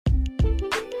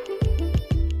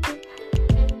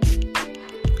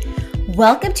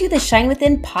Welcome to the Shine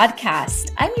Within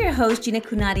podcast. I'm your host, Gina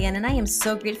Kunadian, and I am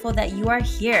so grateful that you are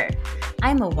here.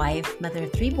 I'm a wife, mother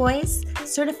of 3 boys,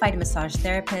 certified massage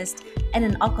therapist, and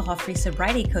an alcohol-free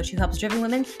sobriety coach who helps driven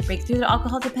women break through their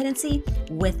alcohol dependency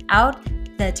without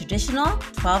the traditional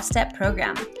 12-step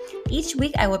program. Each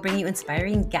week, I will bring you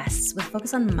inspiring guests with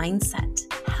focus on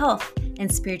mindset, health,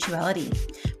 and spirituality,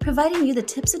 providing you the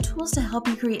tips and tools to help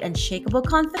you create unshakable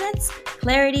confidence,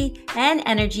 clarity, and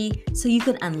energy so you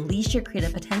can unleash your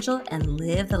creative potential and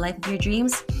live the life of your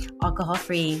dreams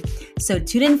alcohol-free. So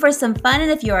tune in for some fun,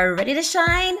 and if you are ready to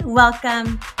shine,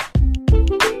 welcome.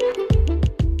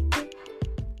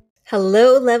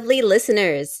 Hello, lovely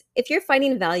listeners. If you're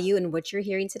finding value in what you're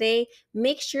hearing today,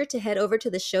 make sure to head over to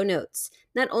the show notes.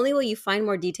 Not only will you find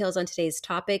more details on today's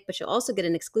topic, but you'll also get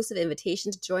an exclusive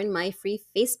invitation to join my free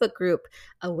Facebook group,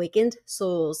 Awakened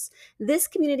Souls. This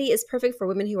community is perfect for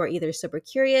women who are either sober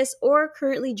curious or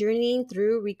currently journeying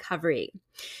through recovery.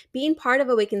 Being part of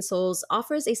Awakened Souls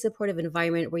offers a supportive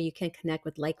environment where you can connect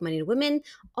with like-minded women,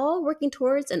 all working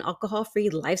towards an alcohol-free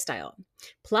lifestyle.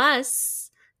 Plus,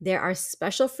 there are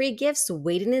special free gifts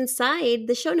waiting inside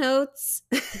the show notes,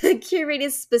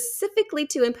 curated specifically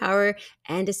to empower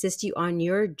and assist you on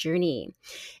your journey.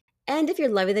 And if you're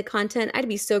loving the content, I'd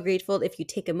be so grateful if you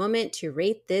take a moment to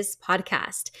rate this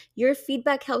podcast. Your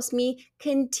feedback helps me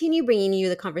continue bringing you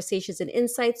the conversations and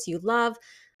insights you love.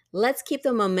 Let's keep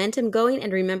the momentum going,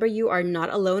 and remember, you are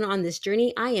not alone on this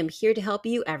journey. I am here to help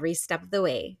you every step of the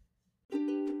way.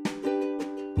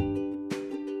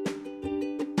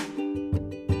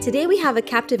 Today, we have a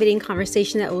captivating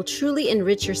conversation that will truly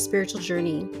enrich your spiritual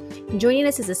journey. Joining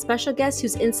us is a special guest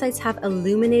whose insights have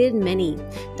illuminated many,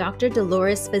 Dr.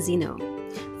 Dolores Fazzino.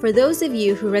 For those of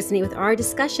you who resonate with our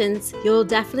discussions, you'll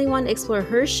definitely want to explore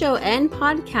her show and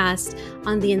podcast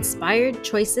on the Inspired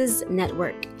Choices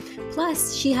Network.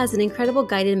 Plus, she has an incredible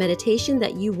guided meditation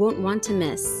that you won't want to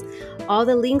miss. All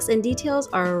the links and details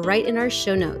are right in our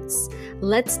show notes.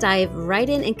 Let's dive right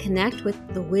in and connect with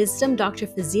the wisdom Dr.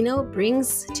 Fazzino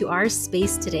brings to our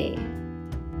space today.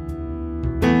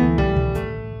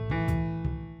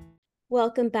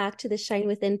 Welcome back to the Shine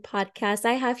Within podcast.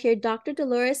 I have here Dr.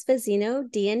 Dolores Fazzino,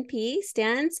 DNP,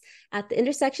 stands at the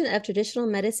intersection of traditional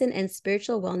medicine and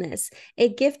spiritual wellness. A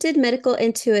gifted medical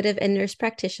intuitive and nurse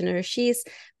practitioner, she's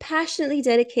passionately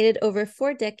dedicated over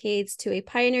 4 decades to a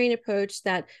pioneering approach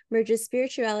that merges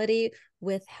spirituality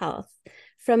with health.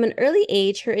 From an early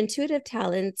age, her intuitive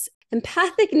talents,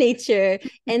 empathic nature,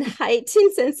 and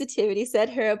heightened sensitivity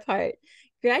set her apart.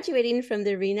 Graduating from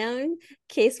the renowned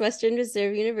Case Western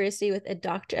Reserve University with a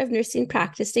Doctor of Nursing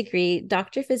Practice degree,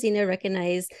 Dr. Fazzino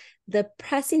recognized the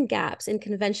pressing gaps in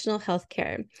conventional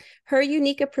healthcare. Her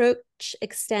unique approach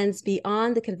extends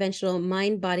beyond the conventional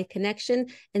mind-body connection,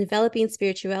 enveloping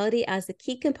spirituality as the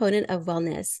key component of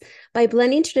wellness. By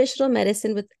blending traditional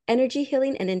medicine with energy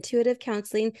healing and intuitive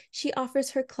counseling, she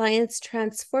offers her clients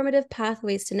transformative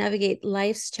pathways to navigate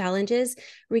life's challenges,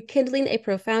 rekindling a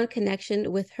profound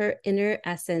connection with her inner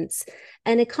essence.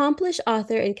 An accomplished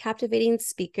author and captivating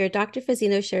speaker, Dr.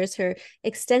 Fazzino shares her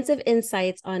extensive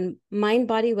insights on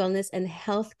mind-body wellness and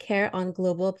health care on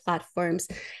global platforms.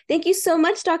 Thank you so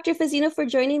much, Dr. Fazzino, for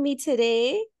joining me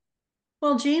today.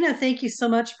 Well, Gina, thank you so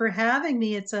much for having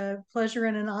me. It's a pleasure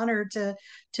and an honor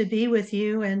to be with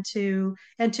you and to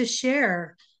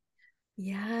share.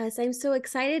 Yes, I'm so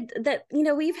excited that,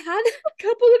 we've had a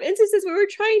couple of instances where we're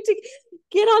trying to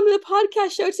get on the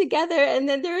podcast show together, and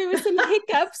then there were some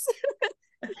hiccups.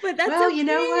 But that's Well, okay. you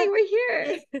know what, We're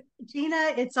here.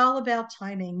 Gina, it's all about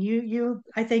timing.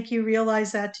 I think you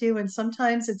realize that too. And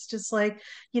sometimes it's just like,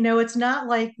 it's not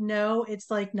like no,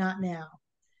 it's like not now.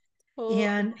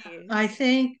 And Totally. I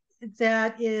think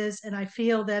and I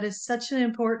feel that is such an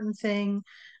important thing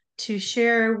to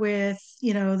share with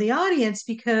the audience,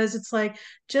 because it's like,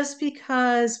 just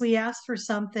because we ask for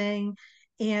something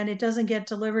and it doesn't get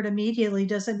delivered immediately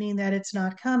doesn't mean that it's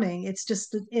not coming. It's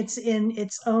just it's in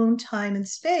its own time and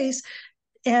space.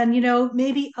 And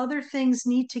maybe other things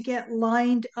need to get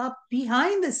lined up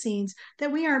behind the scenes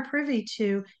that we aren't privy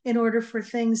to in order for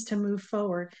things to move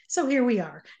forward. So here we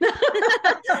are.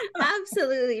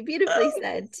 Absolutely. Beautifully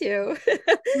said, too.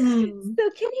 Hmm. So,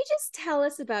 can you just tell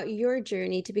us about your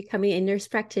journey to becoming a nurse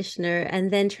practitioner and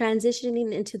then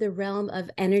transitioning into the realm of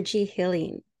energy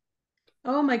healing?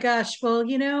 Oh my gosh. Well,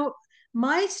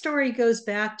 my story goes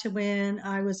back to when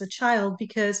I was a child,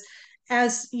 because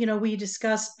as we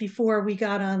discussed before we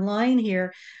got online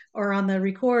here or on the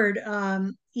record,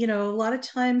 a lot of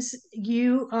times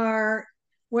you are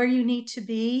where you need to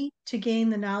be to gain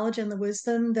the knowledge and the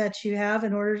wisdom that you have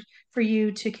in order for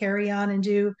you to carry on and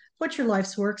do what your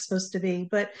life's work's supposed to be.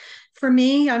 But for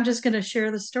me, I'm just going to share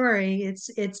the story.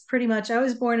 It's pretty much, I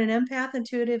was born an empath,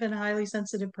 intuitive, and highly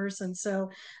sensitive person. So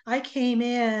I came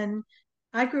in,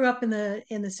 I grew up in the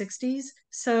 60s.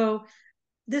 So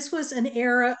this was an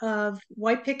era of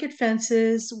white picket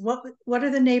fences. What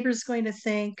are the neighbors going to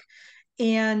think?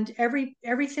 And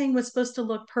everything was supposed to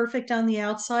look perfect on the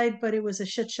outside, but it was a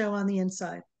shit show on the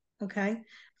inside. Okay,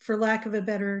 for lack of a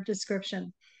better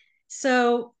description.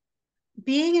 So,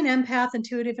 being an empath,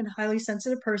 intuitive, and highly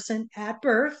sensitive person at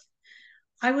birth,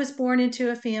 I was born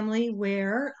into a family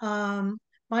where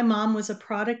my mom was a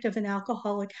product of an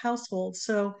alcoholic household.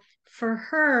 So for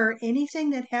her, anything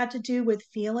that had to do with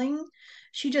feeling,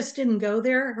 she just didn't go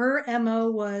there. Her MO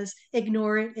was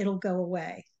ignore it, it'll go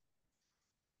away.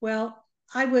 Well,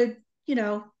 I would, you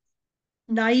know,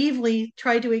 naively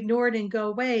try to ignore it and go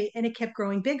away, and it kept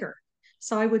growing bigger.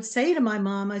 So I would say to my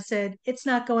mom, I said, it's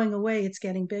not going away, it's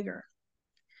getting bigger.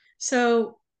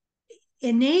 So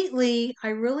innately, I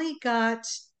really got,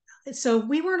 so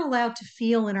we weren't allowed to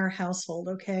feel in our household,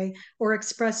 okay, or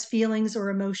express feelings or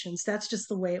emotions. That's just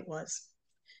the way it was.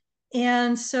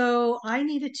 And so I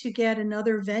needed to get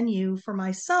another venue for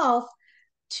myself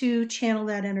to channel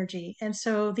that energy. And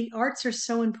so the arts are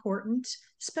so important,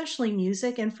 especially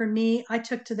music. And for me, I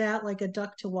took to that like a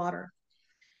duck to water.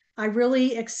 I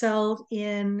really excelled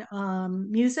in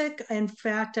music. In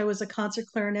fact, I was a concert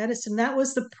clarinetist, and that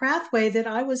was the pathway that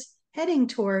I was heading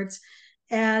towards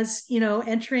as,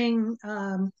 entering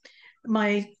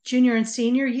my junior and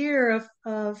senior year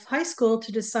of high school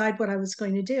to decide what I was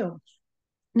going to do.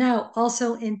 Now,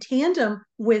 also in tandem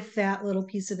with that little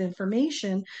piece of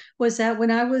information was that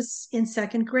when I was in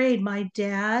second grade, my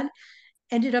dad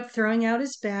ended up throwing out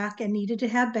his back and needed to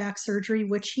have back surgery,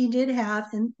 which he did have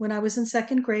when I was in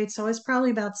second grade. So I was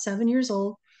probably about 7 years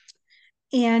old.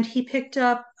 And he picked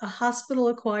up a hospital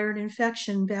acquired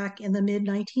infection back in the mid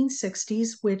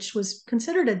 1960s, which was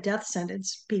considered a death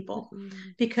sentence, people, Mm-mm.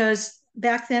 because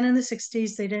back then in the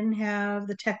 60s, they didn't have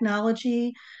the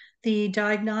technology, the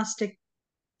diagnostic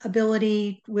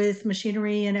ability with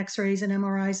machinery and x-rays and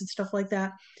MRIs and stuff like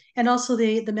that, and also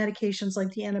the medications like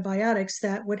the antibiotics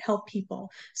that would help people.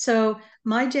 So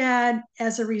my dad,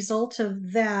 as a result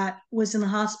of that, was in the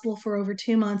hospital for over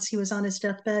 2 months. He was on his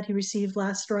deathbed. He received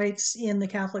last rites in the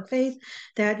Catholic faith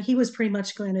that he was pretty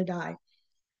much going to die.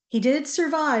 He did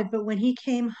survive, but when he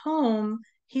came home,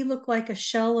 he looked like a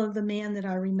shell of the man that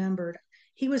I remembered.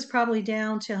 He was probably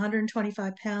down to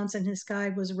 125 pounds, and his guy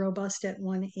was robust at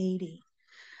 180.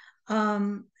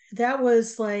 That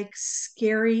was like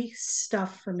scary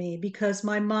stuff for me because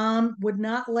my mom would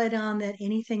not let on that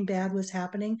anything bad was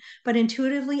happening, but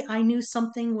intuitively I knew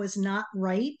something was not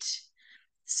right.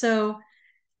 So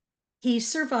he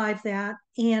survived that.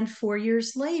 And 4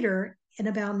 years later, in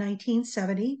about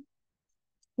 1970,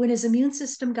 when his immune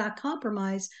system got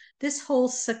compromised, this whole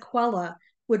sequela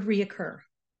would reoccur,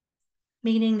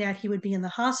 meaning that he would be in the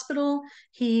hospital,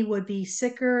 he would be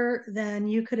sicker than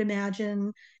you could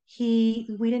imagine. We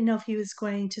didn't know if he was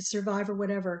going to survive or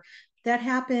whatever. That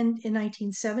happened in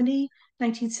 1970,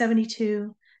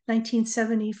 1972,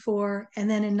 1974, and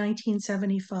then in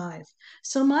 1975.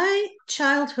 So my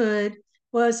childhood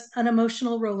was an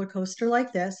emotional roller coaster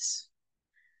like this.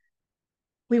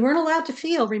 We weren't allowed to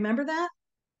feel, remember that?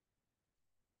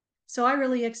 So I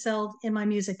really excelled in my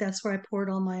music. That's where I poured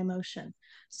all my emotion.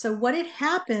 So what had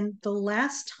happened the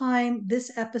last time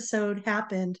this episode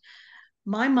happened,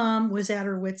 my mom was at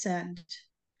her wit's end.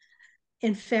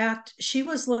 In fact, she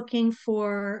was looking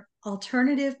for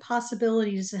alternative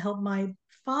possibilities to help my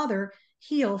father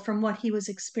heal from what he was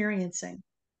experiencing.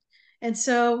 And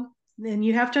so, and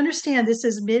you have to understand, this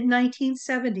is mid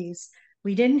 1970s.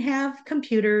 We didn't have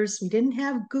computers, we didn't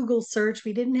have Google search,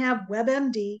 we didn't have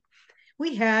WebMD,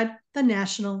 we had the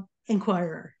National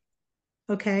Enquirer.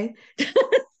 Okay.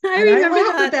 I And I remember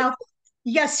laugh that. about,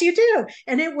 yes, you do.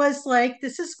 And it was like,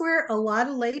 this is where a lot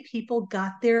of lay people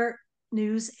got their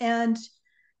news and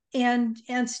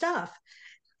stuff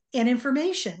and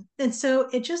information. And so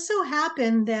it just so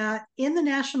happened that in the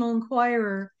National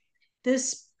Enquirer,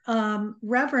 this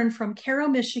reverend from Cairo,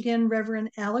 Michigan, Reverend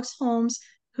Alex Holmes,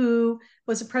 who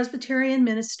was a Presbyterian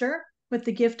minister with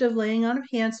the gift of laying on of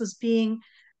hands, was being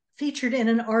featured in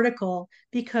an article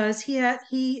because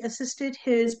he assisted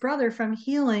his brother from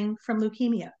healing from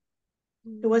leukemia.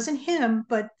 It Mm. wasn't him,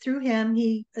 but through him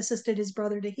he assisted his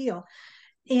brother to heal.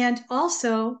 And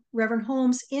also, Reverend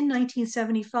Holmes in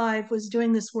 1975 was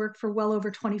doing this work for well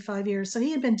over 25 years. So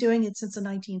he had been doing it since the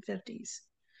 1950s.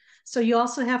 So you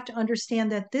also have to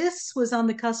understand that this was on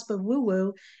the cusp of woo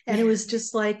woo, and it was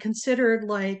just like considered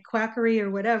like quackery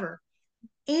or whatever.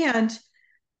 And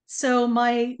so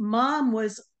my mom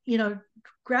was,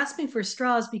 grasping for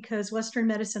straws because Western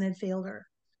medicine had failed her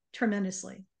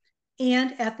tremendously.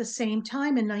 And at the same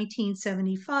time, in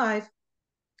 1975,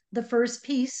 the first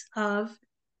piece of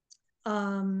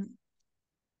um,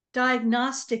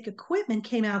 diagnostic equipment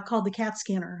came out called the CAT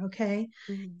scanner. Okay.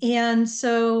 Mm. And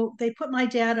so they put my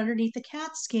dad underneath the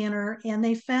CAT scanner, and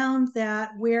they found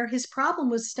that where his problem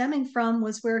was stemming from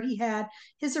was where he had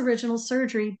his original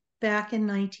surgery back in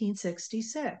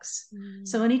 1966.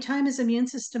 So Mm. anytime his immune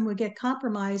system would get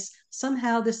compromised,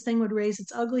 somehow this thing would raise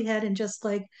its ugly head and just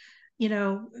like,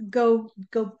 go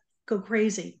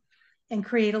crazy and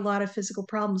create a lot of physical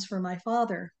problems for my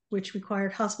father, which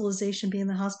required hospitalization, being in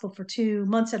the hospital for 2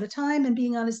 months at a time and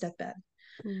being on his deathbed.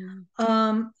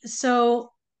 Mm.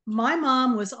 So my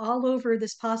mom was all over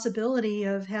this possibility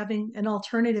of having an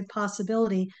alternative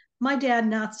possibility. My dad,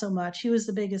 not so much. He was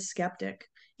the biggest skeptic.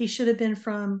 He should have been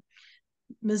from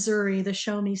Missouri, the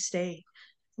show me state.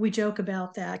 We joke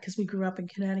about that because we grew up in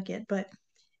Connecticut, but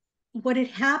what had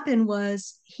happened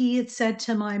was he had said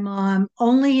to my mom,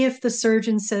 only if the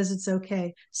surgeon says it's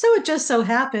okay. So it just so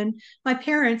happened, my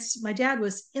dad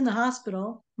was in the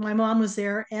hospital, my mom was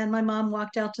there, and my mom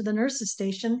walked out to the nurse's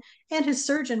station, and his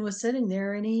surgeon was sitting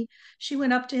there, and she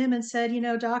went up to him and said,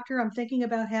 doctor, I'm thinking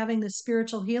about having the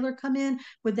spiritual healer come in.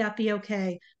 Would that be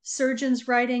okay? Surgeon's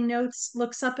writing notes,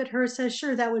 looks up at her, says,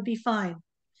 sure, that would be fine.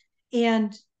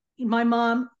 And my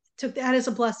mom took that as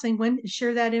a blessing, went and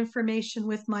shared that information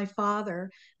with my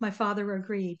father. My father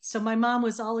agreed. So my mom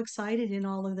was all excited in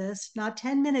all of this. Not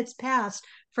 10 minutes passed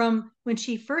from when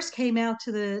she first came out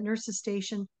to the nurse's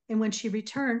station and when she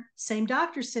returned, same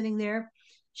doctor sitting there.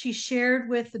 She shared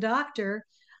with the doctor,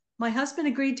 my husband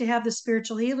agreed to have the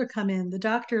spiritual healer come in. The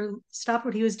doctor stopped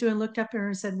what he was doing, looked up at her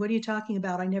and said, what are you talking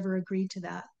about? I never agreed to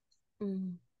that.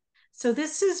 Mm. So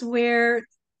this is where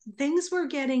things were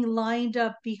getting lined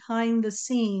up behind the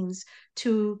scenes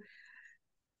to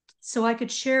so I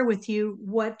could share with you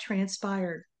what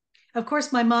transpired. Of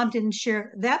course, my mom didn't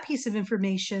share that piece of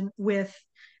information with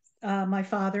my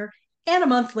father. And a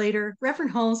month later,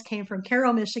 Reverend Holmes came from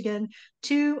Carroll, Michigan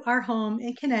to our home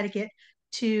in Connecticut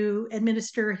to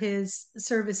administer his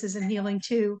services and healing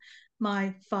to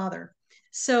my father.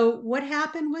 So, what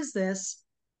happened was this.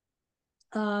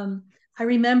 I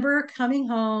remember coming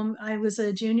home. I was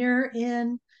a junior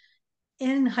in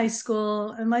high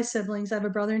school, and my siblings. I have a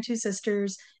brother and two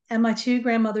sisters, and my two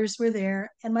grandmothers were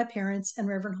there, and my parents and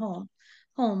Reverend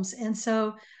Holmes. And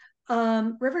so,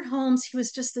 Reverend Holmes, he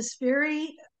was just this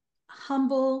very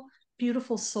humble,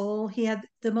 beautiful soul. He had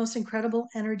the most incredible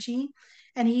energy,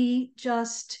 and he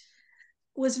just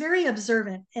was very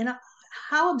observant. And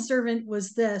how observant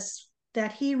was this?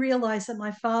 That he realized that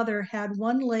my father had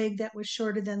one leg that was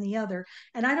shorter than the other.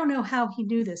 And I don't know how he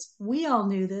knew this. We all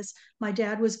knew this. My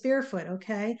dad was barefoot,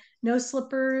 okay? No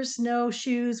slippers, no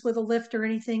shoes with a lift or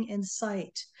anything in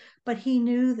sight. But he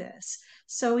knew this.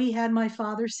 So he had my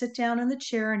father sit down in the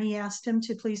chair and he asked him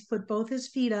to please put both his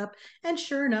feet up. And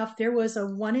sure enough, there was a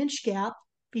 1 inch gap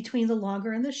between the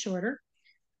longer and the shorter.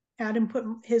 Had him put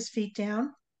his feet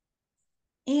down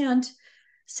and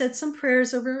said some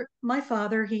prayers over my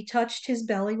father. He touched his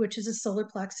belly, which is his solar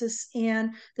plexus,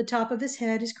 and the top of his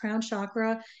head, his crown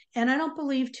chakra. And I don't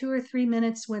believe 2 or 3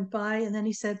 minutes went by. And then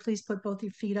he said, please put both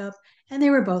your feet up. And they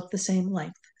were both the same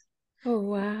length. Oh,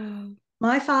 wow.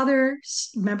 My father,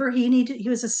 remember, he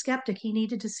was a skeptic. He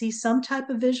needed to see some type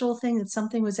of visual thing that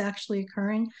something was actually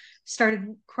occurring. Started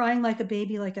crying like a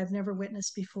baby, like I've never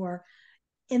witnessed before.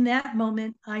 In that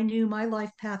moment, I knew my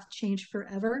life path changed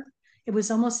forever. It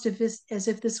was almost as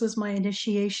if this was my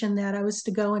initiation that I was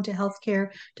to go into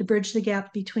healthcare to bridge the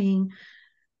gap between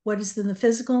what is in the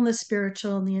physical and the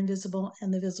spiritual and the invisible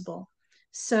and the visible.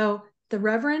 So the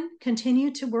Reverend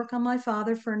continued to work on my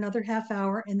father for another half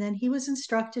hour, and then he was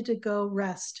instructed to go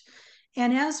rest.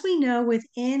 And as we know, with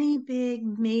any big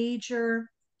major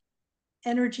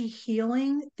energy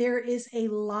healing, there is a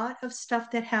lot of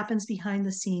stuff that happens behind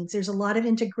the scenes. There's a lot of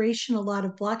integration, a lot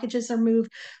of blockages are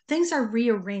moved, things are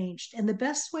rearranged. And the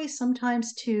best way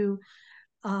sometimes to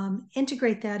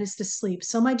integrate that is to sleep.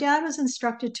 So my dad was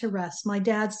instructed to rest. My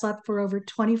dad slept for over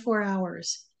 24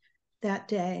 hours that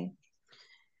day.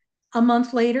 A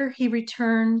month later, he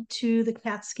returned to the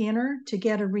CAT scanner to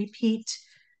get a repeat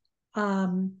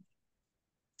um,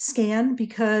 scan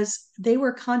because they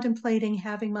were contemplating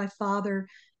having my father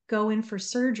go in for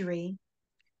surgery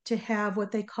to have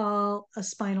what they call a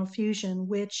spinal fusion,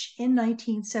 which in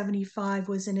 1975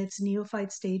 was in its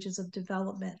neophyte stages of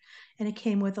development. And it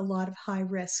came with a lot of high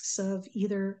risks of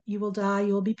either you will die,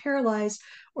 you will be paralyzed,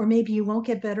 or maybe you won't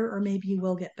get better, or maybe you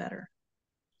will get better.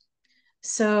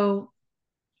 So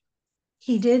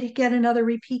he did get another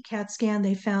repeat CAT scan.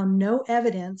 They found no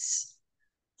evidence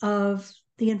of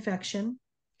the infection.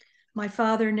 My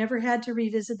father never had to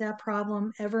revisit that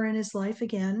problem ever in his life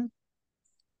again.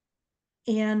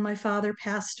 And my father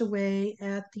passed away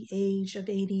at the age of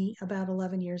 80 about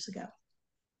 11 years ago.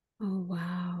 Oh,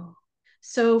 wow.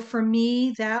 So for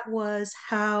me, that was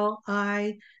how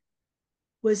I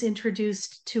was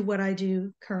introduced to what I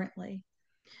do currently.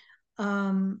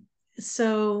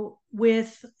 So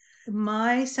with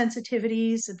my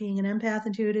sensitivities of being an empath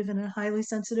intuitive and a highly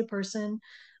sensitive person,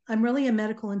 I'm really a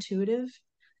medical intuitive.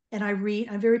 And I'm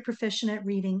very proficient at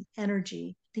reading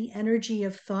energy, the energy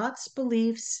of thoughts,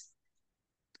 beliefs,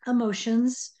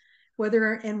 emotions,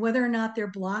 whether or not they're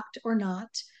blocked or not,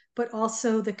 but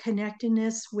also the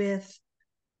connectedness with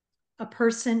a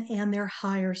person and their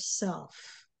higher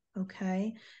self.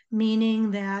 Okay.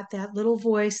 Meaning that that little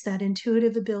voice, that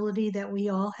intuitive ability that we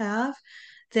all have,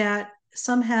 that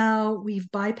somehow we've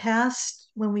bypassed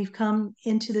when we've come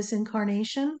into this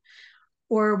incarnation,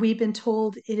 or we've been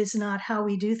told it is not how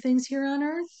we do things here on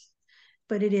earth,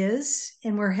 but it is,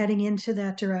 and we're heading into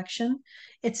that direction.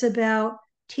 It's about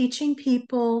teaching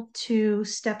people to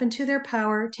step into their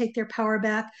power, take their power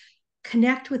back,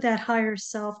 connect with that higher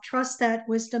self, trust that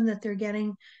wisdom that they're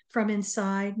getting from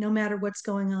inside, no matter what's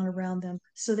going on around them,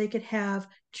 so they could have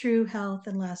true health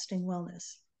and lasting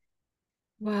wellness.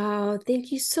 Wow,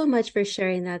 thank you so much for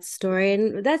sharing that story.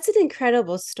 And that's an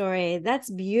incredible story. That's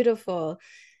beautiful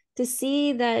to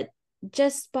see that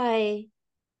just by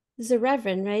the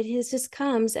Reverend, right? He just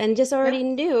comes and just already Yep.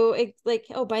 knew it, like,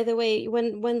 oh, by the way,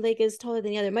 one leg is taller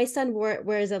than the other. My son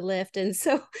wears a lift, and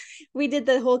so we did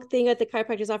the whole thing at the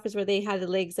chiropractor's office where they had the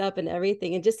legs up and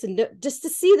everything, and just to know, just to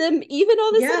see them even all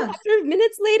of a sudden Yeah. after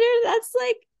minutes later, that's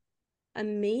like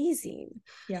amazing.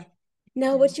 Yeah.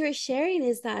 Now, Yeah. what you were sharing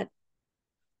is that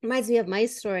reminds me of my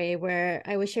story where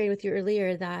I was sharing with you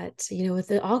earlier that, with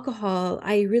the alcohol,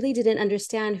 I really didn't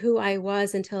understand who I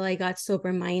was until I got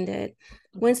sober minded.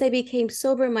 Okay. Once I became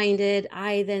sober minded,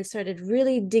 I then started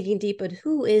really digging deep on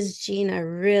who is Gina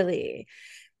really.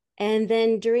 And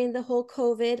then during the whole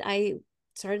COVID, I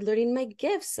started learning my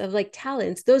gifts of like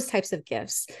talents, those types of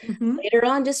gifts. Mm-hmm. Later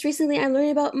on, just recently, I'm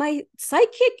learning about my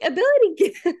psychic ability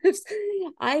gifts.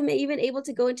 I'm even able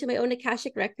to go into my own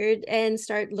Akashic record and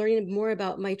start learning more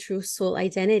about my true soul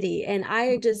identity. And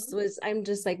Mm-hmm. I'm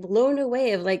just like blown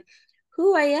away of like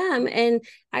who I am. And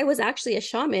I was actually a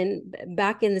shaman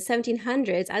back in the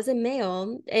 1700s as a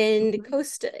male Mm-hmm.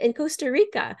 In Costa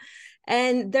Rica.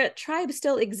 And the tribe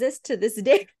still exists to this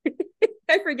day.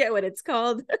 I forget what it's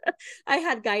called. I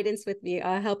had guidance with me,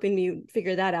 helping me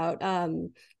figure that out.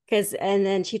 And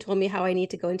then she told me how I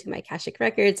need to go into my Akashic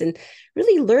records and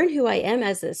really learn who I am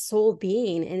as a soul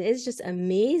being. And it's just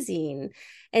amazing.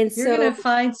 And You're going so to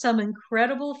find some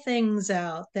incredible things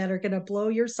out that are going to blow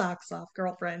your socks off,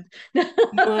 girlfriend.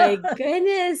 my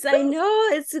goodness, I know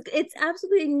it's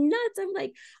absolutely nuts. I'm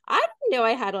like, I didn't know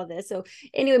I had all this. So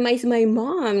anyway, my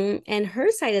mom and her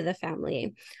side of the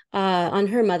family, on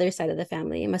her mother's side of the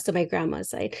family, it must have my grandma's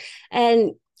side,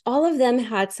 and all of them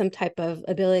had some type of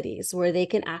abilities where they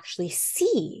can actually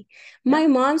see. My Yep.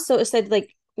 mom so said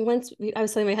like I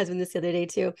was telling my husband this the other day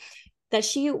too, that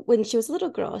when she was a little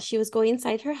girl, she was going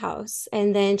inside her house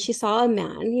and then she saw a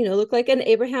man, look like an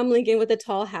Abraham Lincoln with a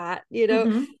tall hat,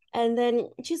 Mm-hmm. and then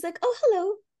she's like, oh,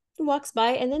 hello, walks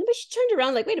by. And then but she turned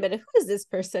around like, wait a minute, who is this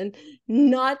person?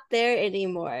 Not there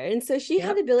anymore. And so she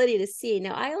had the Yep. ability to see.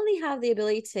 Now I only have the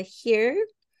ability to hear,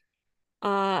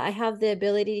 I have the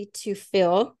ability to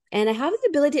feel, and I have the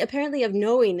ability apparently of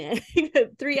knowing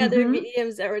it. Three other Mm-hmm.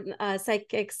 mediums or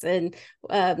psychics and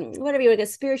whatever you want to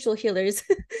spiritual healers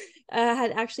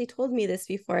had actually told me this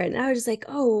before. And I was just like,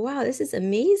 oh, wow, this is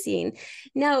amazing.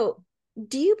 Now,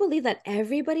 do you believe that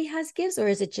everybody has gifts, or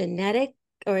is it genetic,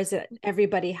 or is it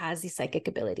everybody has these psychic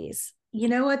abilities? You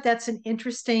know what? That's an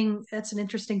interesting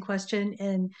question,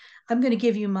 and I'm going to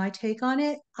give you my take on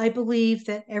it. I believe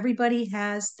that everybody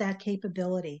has that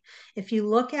capability. If you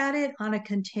look at it on a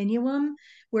continuum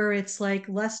where it's like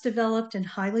less developed and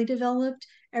highly developed,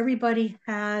 everybody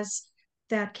has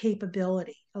that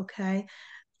capability. Okay.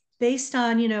 Based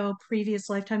on, previous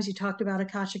lifetimes, you talked about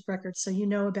Akashic records, so you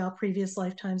know about previous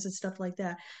lifetimes and stuff like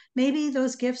that. Maybe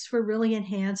those gifts were really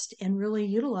enhanced and really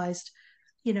utilized,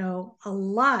 a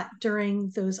lot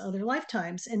during those other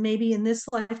lifetimes. And maybe in this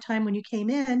lifetime when you came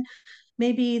in,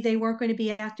 maybe they weren't going to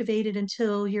be activated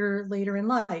until you're later in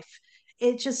life.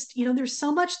 It just, there's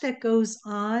so much that goes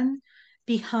on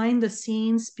behind the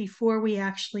scenes before we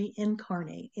actually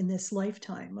incarnate in this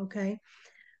lifetime. Okay.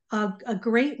 A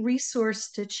great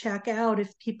resource to check out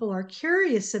if people are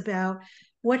curious about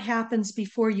what happens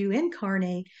before you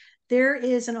incarnate. There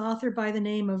is an author by the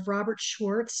name of Robert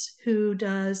Schwartz who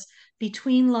does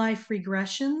between life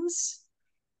regressions,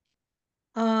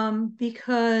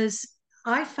 because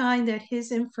I find that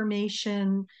his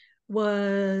information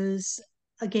was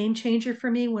a game changer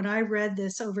for me when I read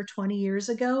this over 20 years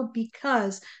ago.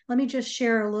 Because let me just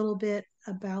share a little bit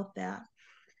about that.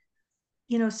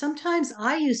 Sometimes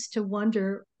I used to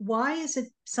wonder, why is it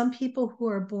some people who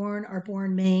are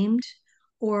born maimed,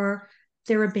 or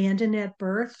they're abandoned at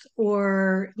birth,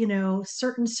 or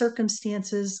certain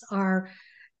circumstances are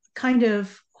kind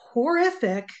of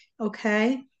horrific,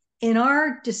 okay, in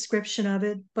our description of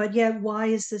it, but yet why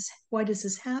does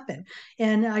this happen?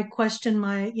 And I question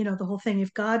the whole thing.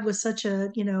 If God was such a,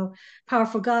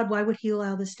 powerful God, why would he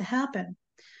allow this to happen?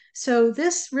 So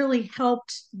this really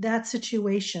helped that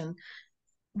situation.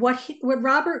 What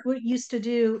Robert used to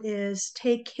do is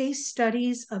take case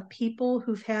studies of people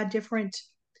who've had different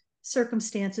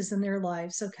circumstances in their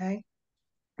lives, okay?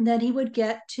 And then he would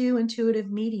get two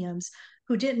intuitive mediums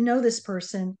who didn't know this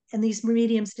person, and these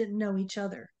mediums didn't know each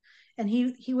other. And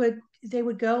they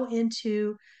would go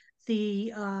into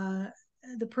the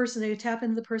person, they would tap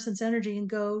into the person's energy and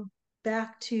go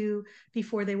back to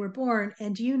before they were born.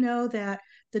 And do you know that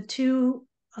the two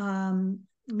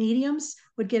mediums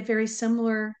would get very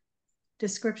similar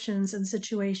descriptions and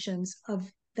situations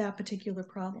of that particular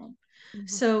problem? Mm-hmm.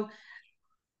 So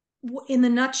in the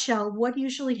nutshell, what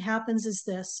usually happens is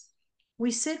this: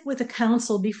 we sit with a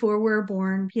council before we're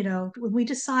born, when we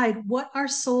decide what our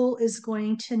soul is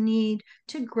going to need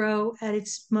to grow at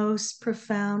its most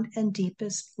profound and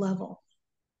deepest level.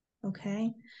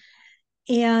 Okay.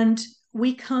 And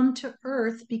we come to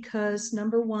earth because,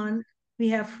 number one, we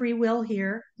have free will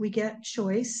here, we get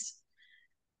choice.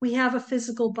 We have a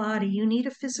physical body. You need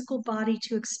a physical body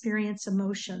to experience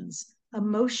emotions.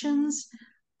 Emotions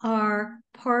are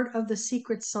part of the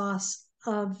secret sauce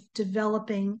of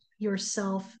developing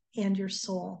yourself and your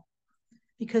soul.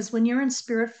 Because when you're in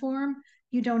spirit form,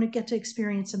 you don't get to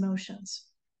experience emotions.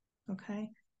 Okay.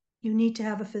 You need to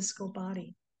have a physical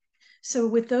body. So,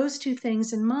 with those two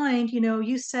things in mind,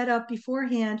 you set up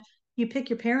beforehand, you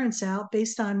pick your parents out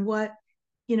based on what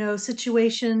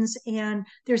situations, and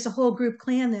there's a whole group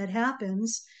plan that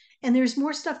happens, and there's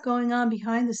more stuff going on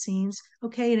behind the scenes.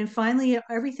 Okay. And then finally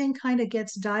everything kind of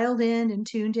gets dialed in and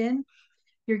tuned in.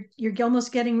 You're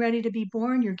almost getting ready to be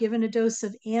born. You're given a dose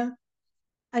of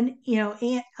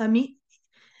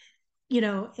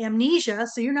amnesia,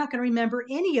 so you're not going to remember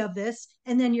any of this,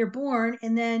 and then you're born,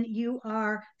 and then you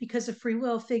are, because of free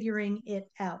will, figuring it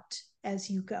out as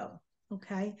you go.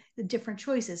 Okay. The different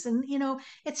choices, and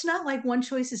it's not like one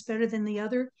choice is better than the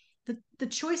other. The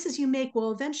choices you make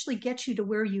will eventually get you to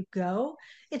where you go.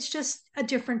 It's just a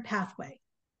different pathway.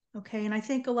 Okay. And I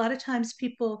think a lot of times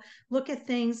people look at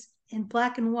things in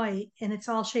black and white, and it's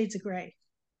all shades of gray.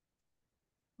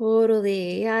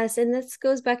 Totally. Yes. And this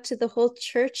goes back to the whole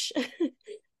church Well,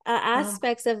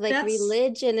 aspects of like that's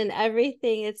religion and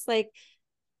everything. It's like,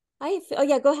 oh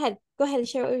yeah, go ahead. Go ahead and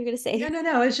share what you were going to no, say. no,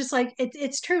 no. It's just like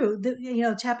it's true.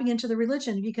 Tapping into the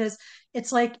religion, because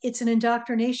it's like it's an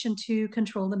indoctrination to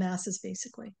control the masses,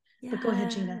 basically. But go ahead,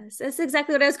 Gina. Yes, that's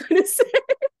exactly what I was going to say.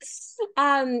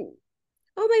 Um,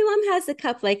 oh, my mom has a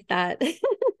cup like that.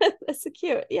 That's so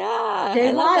cute. Yeah, Stay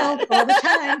I love that. wild all the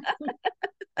time.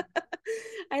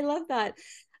 I love that.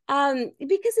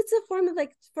 Because it's a form of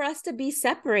like for us to be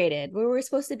separated where we're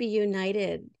supposed to be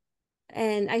united.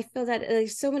 And I feel that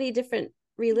there's so many different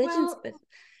religions, Well, but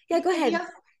yeah, go the ahead. other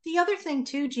the other thing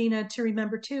too, Gina, to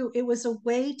remember too, it was a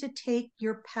way to take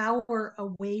your power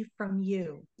away from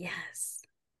you Yes.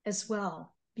 as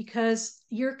well, because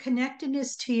your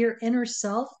connectedness to your inner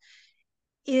self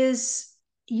is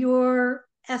your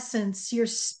essence,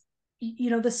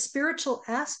 the spiritual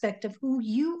aspect of who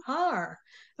you are.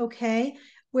 Okay.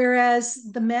 Whereas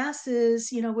the masses,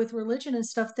 with religion and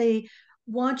stuff, they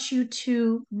want you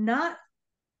to not,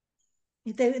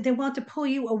 they want to pull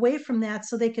you away from that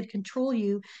so they could control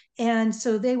you. And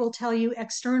so they will tell you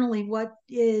externally what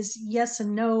is yes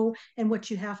and no and what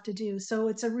you have to do. So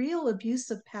it's a real abuse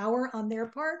of power on their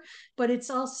part, but it's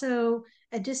also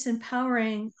a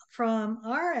disempowering from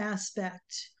our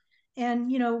aspect. And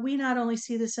we not only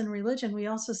see this in religion, we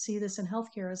also see this in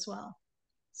healthcare as well.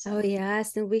 Oh, So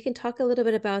yes. And we can talk a little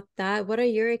bit about that. What are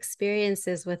your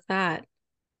experiences with that?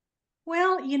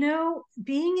 Well,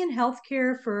 being in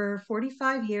healthcare for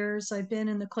 45 years, I've been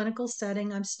in the clinical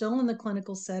setting. I'm still in the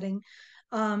clinical setting.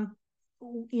 Um,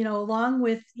 Along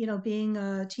with, being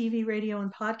a TV, radio,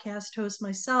 and podcast host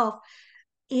myself,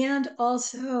 and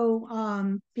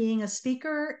also being a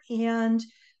speaker and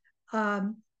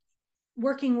um,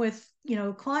 working with,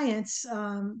 clients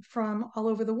from all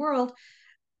over the world.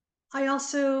 I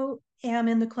also am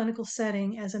in the clinical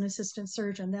setting as an assistant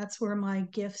surgeon. That's where my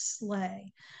gifts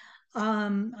lay.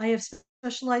 I have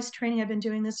specialized training. I've been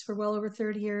doing this for well over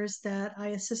 30 years, that I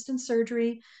assist in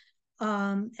surgery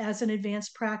as an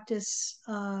advanced practice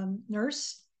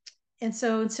nurse. And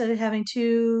so instead of having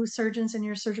two surgeons in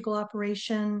your surgical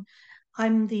operation,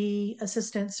 I'm the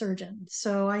assistant surgeon.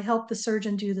 So I help the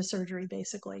surgeon do the surgery,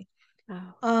 basically.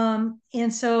 Wow.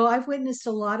 And so I've witnessed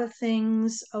a lot of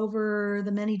things over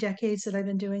the many decades that I've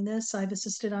been doing this. I've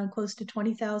assisted on close to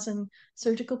 20,000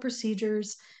 surgical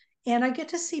procedures, and I get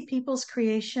to see people's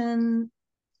creation,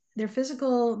 their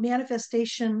physical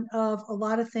manifestation of a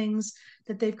lot of things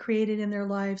that they've created in their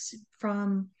lives,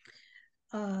 from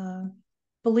uh,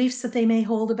 beliefs that they may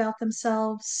hold about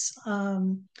themselves,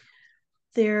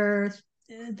 their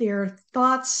their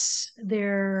thoughts,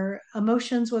 their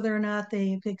emotions, whether or not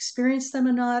they've experienced them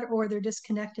or not, or their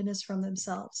disconnectedness from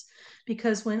themselves.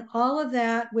 Because when all of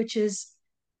that, which is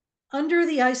under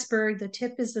the iceberg, the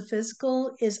tip is the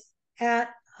physical, is at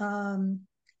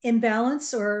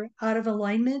imbalance or out of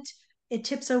alignment, it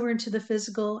tips over into the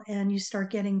physical and you start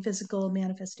getting physical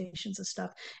manifestations of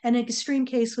stuff. And an extreme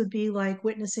case would be like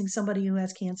witnessing somebody who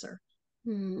has cancer.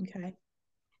 Hmm. Okay.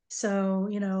 So,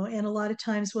 and a lot of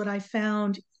times what I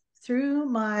found through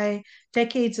my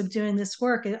decades of doing this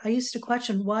work, I used to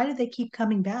question, why do they keep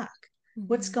coming back?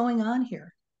 What's Mhm. going on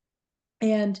here?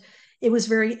 And it was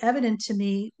very evident to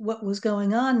me what was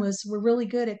going on was we're really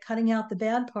good at cutting out the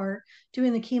bad part,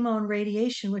 doing the chemo and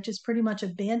radiation, which is pretty much a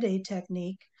band-aid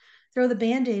technique. Throw the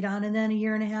band-aid on, and then a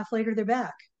year and a half later, they're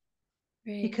back.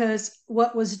 Right. Because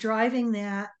what was driving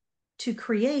that to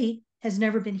create has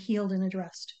never been healed and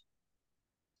addressed.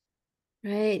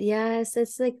 Right. Yes.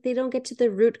 It's like they don't get to the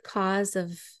root cause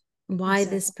of why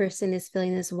this Exactly. person is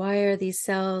feeling this. Why are these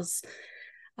cells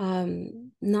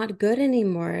not good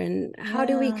anymore? And how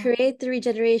do we Yeah. create the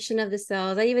regeneration of the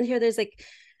cells? I even hear there's like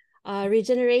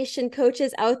regeneration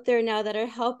coaches out there now that are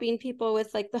helping people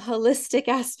with like the holistic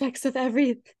aspects of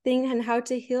everything and how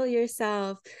to heal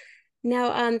yourself.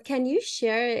 Now, can you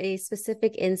share a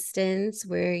specific instance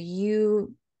where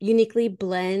you uniquely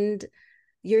blend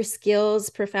your skills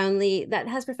profoundly that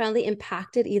has profoundly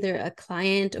impacted either a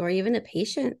client or even a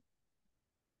patient?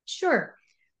 Sure.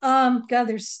 God,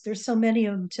 there's so many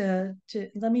of them to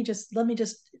let me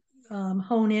just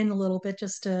hone in a little bit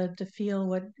just to feel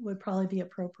what would probably be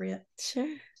appropriate. Sure.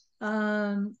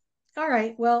 Um, all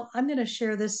right. Well, I'm going to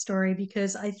share this story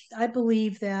because I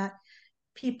believe that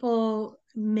people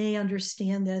may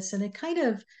understand this, and it kind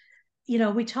of,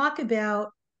 we talk about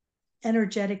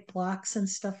energetic blocks and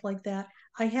stuff like that.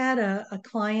 I had a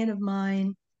client of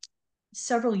mine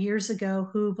several years ago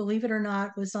who, believe it or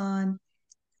not, was on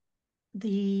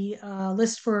the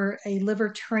list for a liver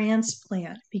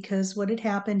transplant because what had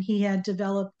happened, he had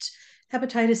developed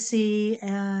hepatitis C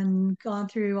and gone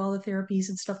through all the therapies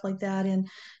and stuff like that, and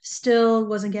still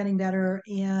wasn't getting better.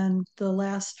 And the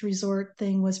last resort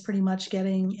thing was pretty much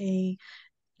getting a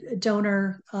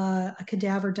donor, a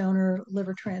cadaver donor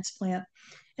liver transplant.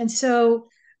 And so,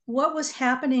 what was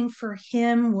happening for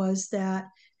him was that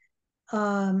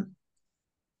um,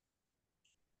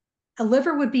 a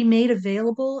liver would be made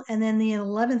available, and then the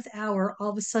 11th hour, all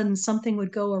of a sudden something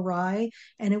would go awry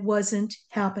and it wasn't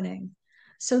happening.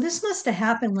 So this must have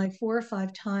happened like 4 or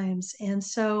 5 times. And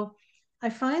so I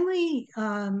finally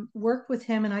worked with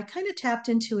him, and I kind of tapped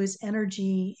into his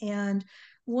energy. And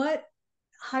what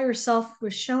higher self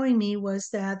was showing me was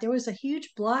that there was a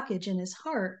huge blockage in his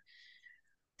heart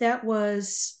that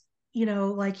was,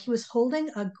 like he was holding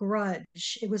a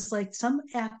grudge. It was like some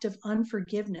act of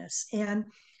unforgiveness. And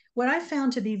what I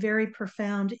found to be very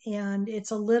profound, and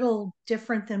it's a little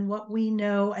different than what we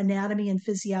know anatomy and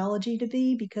physiology to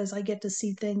be, because I get to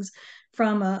see things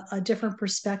from a different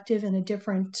perspective and a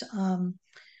different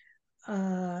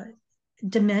uh,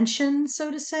 dimension, so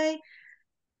to say.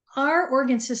 Our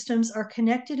organ systems are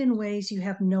connected in ways you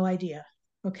have no idea.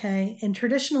 Okay. In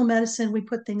traditional medicine, we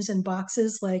put things in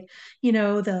boxes, like,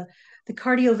 the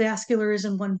cardiovascular is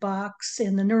in one box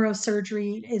and the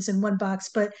neurosurgery is in one box,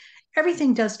 but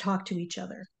everything does talk to each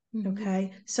other. Mhm.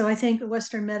 Okay. So I think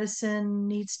Western medicine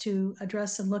needs to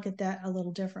address and look at that a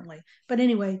little differently. But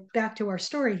anyway, back to our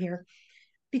story here.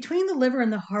 Between the liver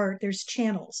and the heart, there's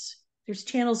channels. There's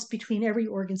channels between every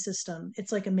organ system.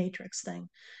 It's like a matrix thing.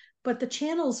 but the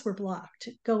channels were blocked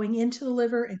going into the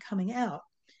liver and coming out.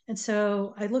 And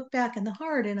so I looked back in the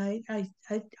heart, and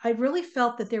I really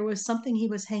felt that there was something he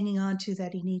was hanging on to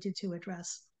that he needed to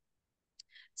address.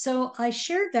 So I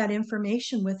shared that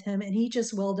information with him, and he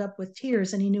just welled up with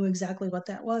tears, and he knew exactly what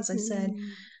that was. I said, Mm.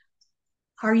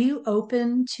 are you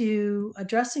open to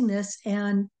addressing this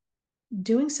and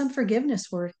doing some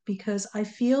forgiveness work? Because I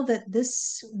feel that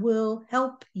this will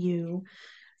help you,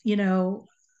 you know,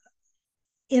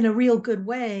 in a real good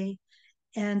way.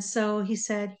 And so he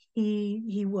said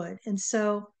he would. And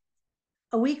so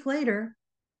a week later,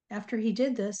 after he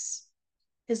did this,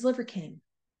 his liver came,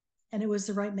 and it was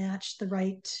the right match, the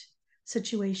right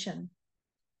situation.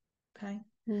 Okay.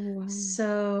 Oh, wow.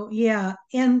 So, yeah.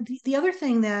 And the other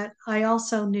thing that I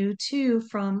also knew too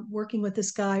from working with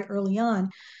this guy early on,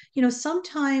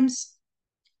 sometimes,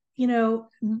 you know,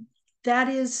 that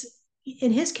is,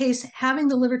 in his case, having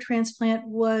the liver transplant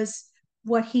was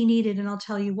what he needed. And I'll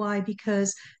tell you why,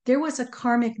 because there was a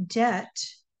karmic debt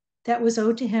that was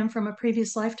owed to him from a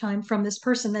previous lifetime from this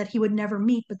person that he would never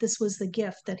meet, but this was the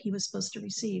gift that he was supposed to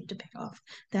receive to pay off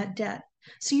that debt.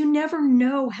 So you never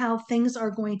know how things are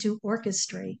going to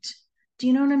orchestrate. Do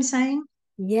you know what I'm saying?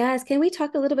 Yes. Can we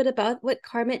talk a little bit about what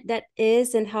karmic debt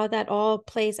is and how that all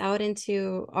plays out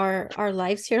into our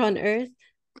lives here on Earth?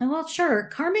 Well, sure.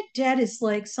 Karmic debt is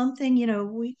like something,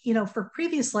 for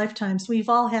previous lifetimes, we've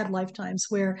all had lifetimes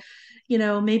where,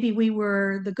 maybe we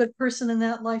were the good person in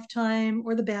that lifetime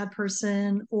or the bad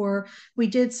person, or we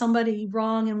did somebody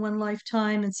wrong in one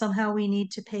lifetime and somehow we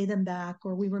need to pay them back,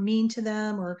 or we were mean to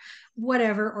them or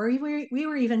whatever, or we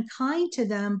were even kind to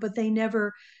them, but they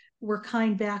never were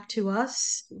kind back to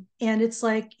us. And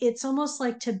it's almost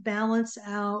like to balance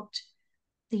out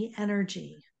the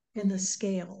energy in the Mhm.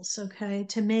 scales, okay,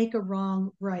 to make a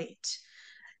wrong right.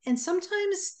 And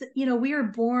sometimes, we are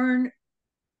born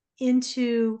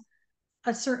into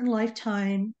a certain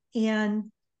lifetime, and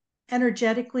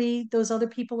energetically those other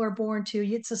people are born too.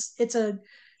 It's a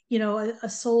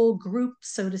soul group,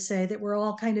 so to say, that we're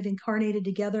all kind of incarnated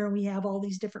together, and we have all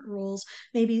these different roles.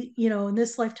 Maybe, in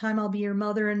this lifetime I'll be your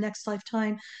mother, and next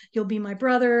lifetime you'll be my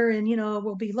brother, and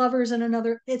we'll be lovers in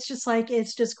another. It's just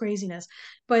craziness,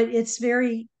 but it's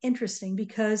very interesting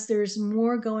because there's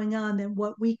more going on than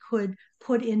what we could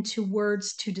put into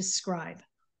words to describe.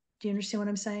 Do you understand what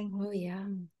I'm saying? Oh, yeah.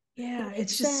 It Yeah, it's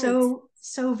makes just sense.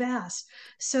 so vast.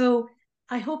 So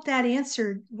I hope that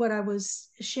answered what I was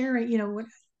sharing.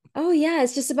 Oh yeah,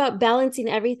 it's just about balancing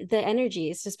the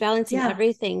energy. It's just balancing Yeah,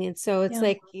 everything. And so it's yeah,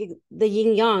 like the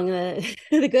yin yang, the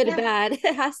good and yeah, bad.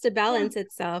 It has to yeah. balance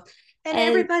itself. And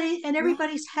And yeah,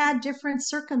 everybody's had different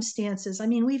circumstances. I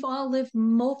mean, we've all lived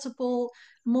multiple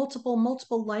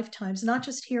lifetimes, not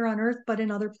just here on Earth, but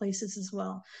in other places as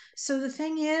well. So the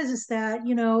thing is that,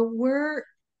 we're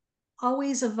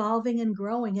always evolving and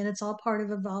growing, and it's all part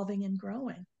of evolving and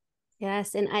growing.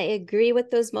 yes, and I agree with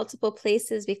those multiple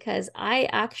places because I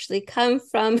actually come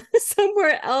from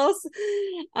somewhere else,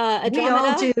 We all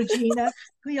Andromeda. do, Gina.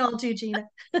 We all do, Gina.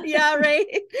 Yeah, right.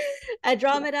 Yeah.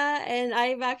 Andromeda, and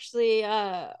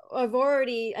I've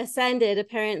already ascended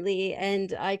apparently,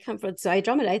 and I come from so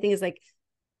Andromeda. I think is like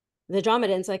the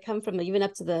Andromeda, and so I come from even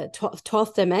up to the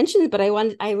 12th dimension. But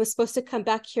I was supposed to come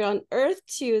back here on Earth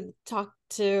to talk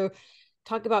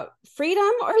about freedom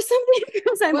or something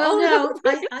because I'm Well, all over.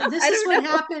 no, this I is don't what know.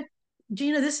 happened.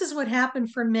 Gina, this is what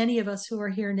happened for many of us who are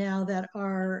here now that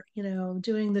are,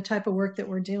 doing the type of work that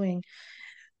we're doing.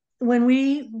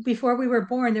 Before we were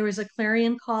born, there was a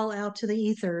clarion call out to the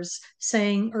ethers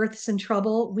saying Earth's in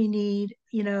trouble. We need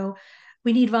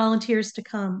volunteers to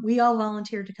come. We all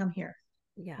volunteered to come here.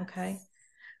 Okay.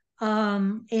 Yes.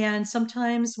 And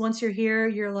sometimes once you're here,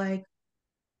 you're like,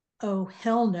 oh,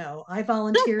 hell no, I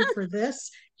volunteered for this.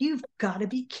 You've got to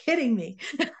be kidding me.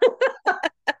 But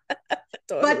the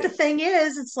Totally. thing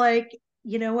is, it's like,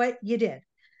 you know what? You did.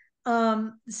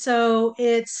 So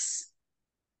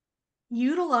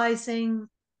utilizing,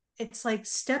 it's like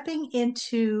stepping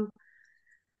into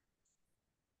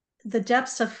the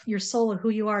depths of your soul and who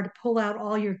you are to pull out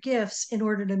all your gifts in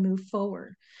order to move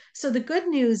forward. So the good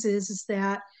news is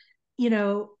that,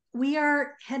 we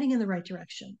are heading in the right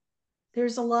direction.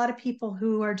 There's a lot of people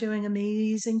who are doing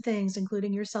amazing things,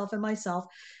 including yourself and myself,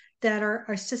 that are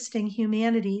assisting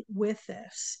humanity with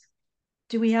this.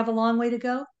 Do we have a long way to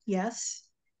go? Yes.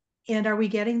 And are we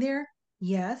getting there?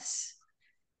 Yes.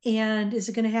 And is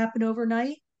it going to happen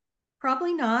overnight?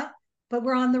 Probably not, but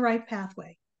we're on the right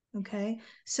pathway. Okay.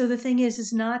 So the thing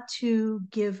is not to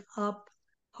give up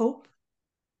hope,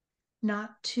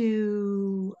 not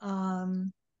to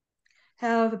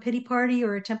have a pity party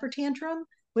or a temper tantrum,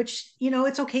 which,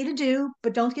 it's okay to do,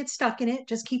 but don't get stuck in it.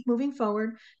 Just keep moving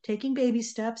forward, taking baby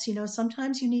steps.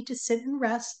 Sometimes you need to sit and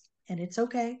rest, and it's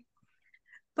okay.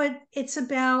 But it's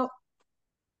about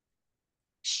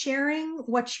sharing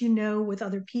what you know with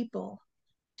other people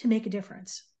to make a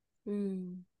difference.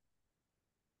 Mm.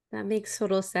 That makes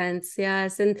total sense.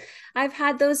 Yes. And I've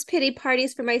had those pity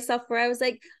parties for myself where I was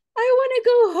like, I want to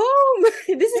go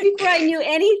home. This is before I knew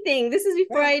anything. This is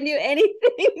before I knew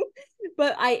anything.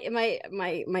 But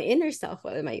my inner self,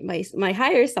 my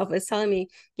higher self was telling me,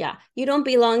 yeah, you don't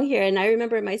belong here. And I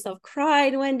remember myself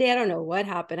crying one day. I don't know what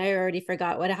happened. I already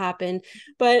forgot what happened.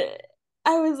 But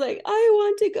I was like, I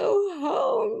want to go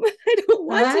home. I don't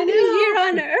want I to be here know.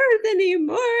 on earth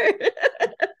anymore.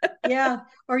 Yeah.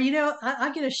 Or,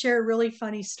 I'm going to share a really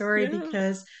funny story Yeah.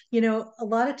 because, a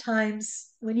lot of times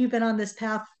when you've been on this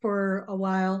path for a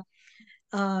while,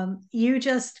 you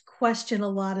just question a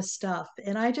lot of stuff.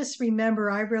 And I just remember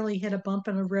I really hit a bump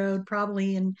in the road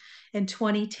probably in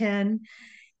 2010.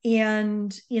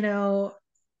 And,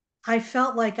 I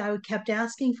felt like I kept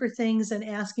asking for things, and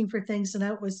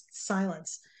it was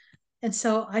silence. And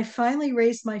so I finally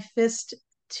raised my fist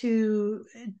to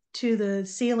to the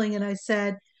ceiling and I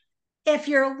said, if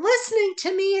you're listening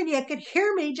to me and you could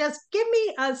hear me, just give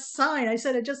me a sign. I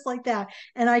said it just like that.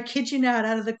 And I kid you not,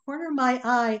 out of the corner of my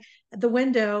eye, the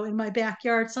window in my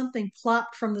backyard, something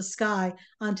plopped from the sky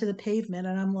onto the pavement.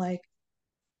 And I'm like,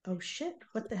 oh shit,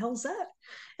 what the hell's that?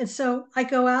 And so I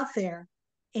go out there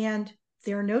and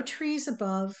there are no trees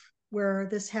above where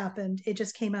this happened. It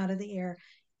just came out of the air.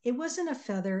 It wasn't a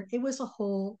feather, it was a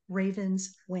whole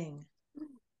raven's wing.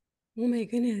 Oh my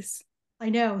goodness. I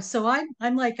know. So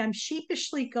I'm like I'm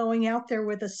sheepishly going out there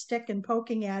with a stick and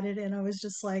poking at it, and I was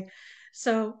just like,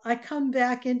 so I come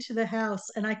back into the house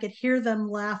and I could hear them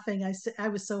laughing. I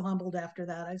was so humbled after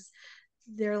that.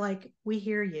 They're like, we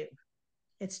hear you.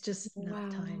 It's just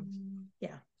not Wow. time.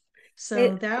 Yeah.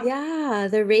 So that Yeah,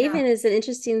 the yeah. raven is an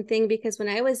interesting thing because when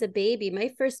I was a baby,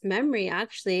 my first memory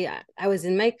actually, I was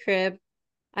in my crib.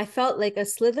 I felt like a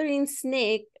slithering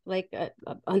snake, like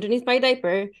underneath my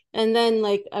diaper, and then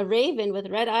like a raven with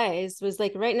red eyes was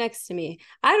like right next to me.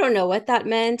 I don't know what that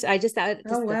meant. I just that Oh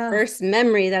just the wow. first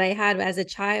memory that I had as a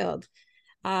child,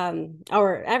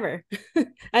 or ever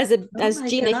as a Oh as my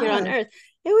Gina here on God. Earth.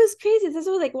 It was crazy. This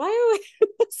was like, why are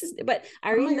we? But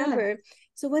I Oh my God. remember.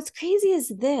 So what's crazy is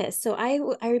this. So I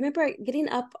remember getting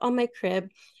up on my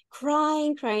crib,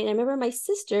 crying, crying. I remember my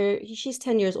sister. She's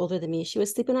 10 years older than me. She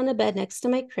was sleeping on the bed next to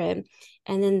my crib,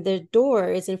 and then the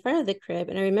door is in front of the crib.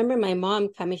 And I remember my mom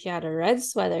coming. She had a red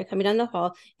sweater coming down the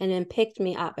hall, and then picked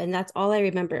me up. And that's all I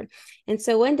remember. And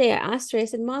so one day I asked her, I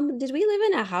said, Mom, did we live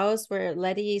in a house where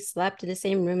Letty slept in the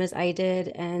same room as I did?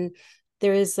 And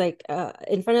there was like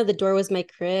in front of the door was my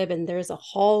crib and there's a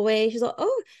hallway. She's like,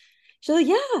 oh, she's like,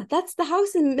 yeah, that's the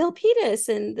house in Milpitas.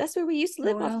 And that's where we used to Oh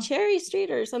live off wow. Cherry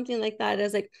Street or something like that. I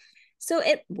was like, so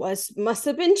it must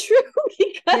have been true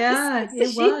because Yeah,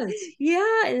 it she, was.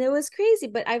 yeah, and it was crazy.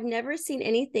 But I've never seen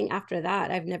anything after that.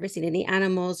 I've never seen any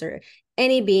animals or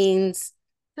any beings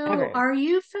So ever. are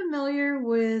you familiar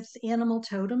with animal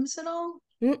totems at all?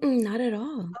 Mm-mm, not at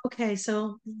all. Okay,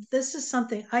 so this is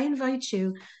something I invite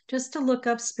you just to look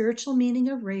up spiritual meaning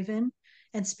of raven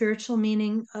and spiritual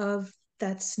meaning of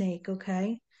that snake,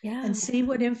 okay? And Yeah. see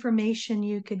what information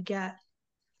you could get.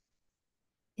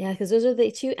 Yeah, because those are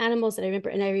the two animals that I remember.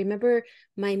 And I remember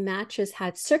my mattress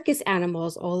had circus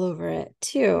animals all over it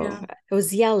too. Yeah. It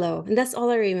was yellow. And that's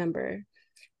all I remember.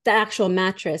 The actual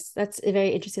mattress. That's very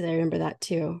interesting that I remember that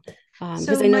too. Because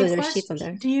So I know my that there's sheets question,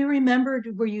 on there. do you remember,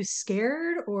 were you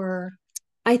scared or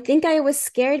I think I was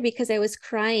scared because I was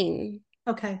crying.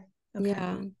 okay, okay.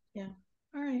 Yeah. Yeah.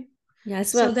 All right. Yeah,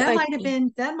 that's So what I,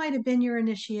 that might have been your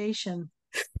initiation.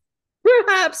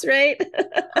 perhaps, right?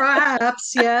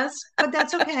 Perhaps, yes, but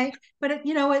that's okay. But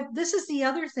this is the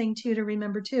other thing too to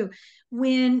remember too.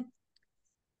 When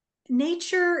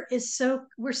nature is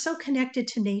we're so connected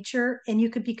to nature, and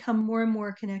you could become more and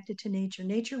more connected to nature.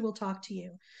 Nature will talk to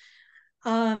you.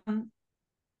 Um,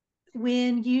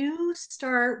 when you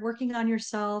start working on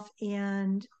yourself,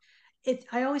 and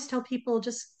I always tell people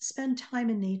just spend time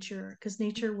in nature because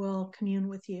nature will commune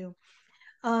with you.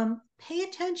 Pay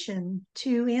attention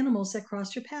to animals that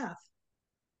cross your path.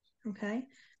 Okay,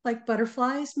 like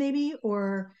butterflies maybe,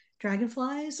 or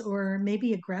dragonflies, or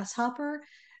maybe a grasshopper,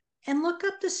 and look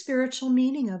up the spiritual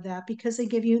meaning of that because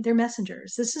they're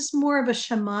messengers. This is more of a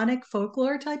shamanic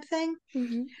folklore type thing.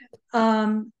 Hmm.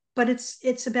 But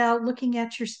it's about looking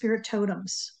at your spirit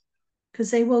totems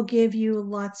because they will give you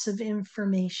lots of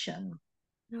information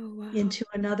Oh, wow. into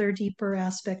another deeper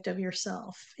aspect of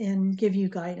yourself and give you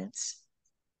guidance.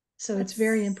 So it's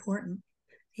very That's important.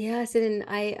 Yes, and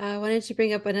I wanted to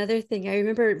bring up another thing. I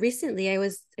remember recently I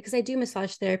was because I do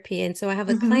massage therapy, and so I have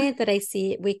a Mm-hmm. client that I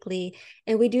see weekly,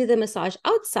 and we do the massage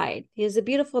outside. He has a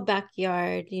beautiful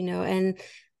backyard, and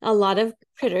a lot of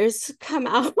critters come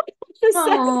out.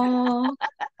 Oh,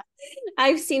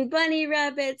 I've seen bunny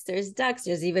rabbits, there's ducks,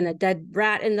 there's even a dead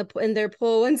rat in their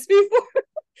pool once before.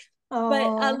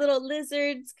 But oh, little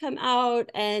lizards come out,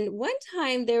 and one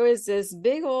time there was this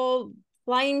big old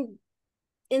flying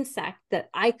insect that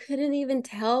I couldn't even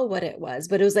tell what it was,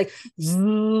 but it was like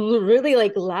really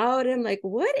like loud. I'm like,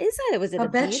 what is that? Was it I a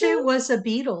bet you beetle? it was a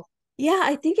beetle. Yeah,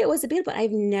 I think it was a beetle, but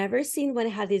I've never seen one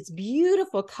that had these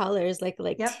beautiful colors, like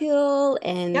Yep, teal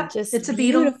and yep, just it's a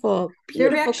beetle. beautiful,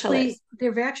 beautiful colors.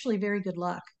 They're actually very good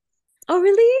luck. Oh,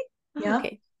 really? Oh, Yeah,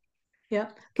 okay. yeah.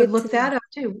 But Good to look know. that up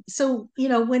too. So,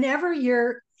 whenever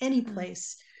you're any Uh,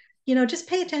 place, just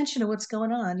pay attention to what's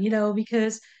going on,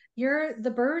 because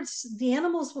the birds, the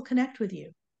animals will connect with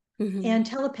you. mhm, And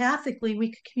telepathically,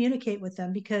 we could communicate with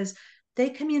them because they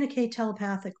communicate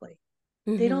telepathically.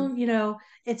 They mhm, don't,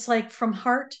 it's like from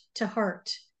heart to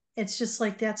heart. It's just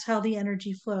like that's how the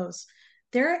energy flows.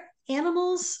 They're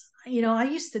animals, I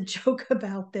used to joke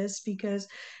about this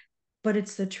but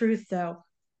it's the truth though.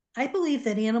 I believe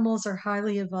that animals are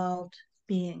highly evolved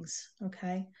beings,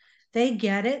 okay? They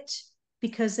get it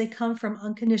because they come from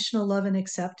unconditional love and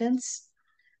acceptance.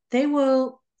 They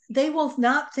will they will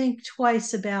not think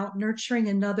twice about nurturing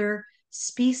another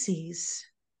species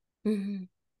mhm.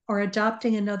 or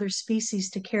adopting another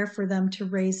species to care for them to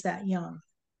raise that young.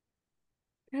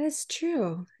 That is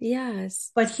true.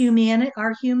 Yes. But humanity,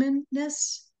 our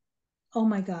humanness, oh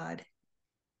my God,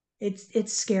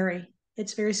 it's scary.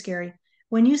 It's very scary.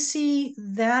 When you see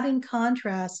that in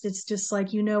contrast, it's just like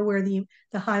where the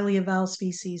highly evolved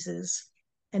species is,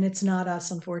 and it's not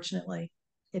us, unfortunately.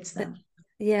 It's That, them.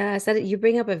 yes, you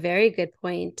bring up a very good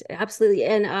point. Absolutely.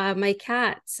 And my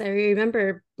cats, I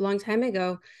remember a long time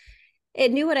ago,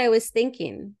 it knew what I was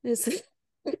thinking.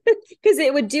 Because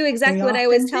it would do They exactly what I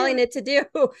was often telling do. it to do.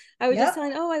 I was just Yep.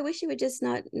 telling, oh, I wish you would just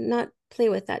not play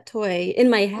with that toy in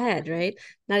my head, right?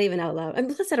 Not even out loud.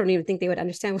 And plus, I don't even think they would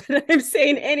understand what I'm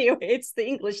saying anyway. It's the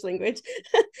English language.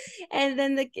 And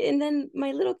then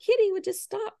my little kitty would just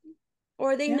stop.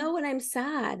 Or they Yeah. know when I'm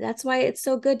sad. That's why it's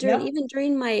so good Yep. even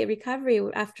during my recovery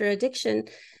after addiction.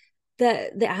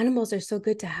 The animals are so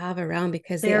good to have around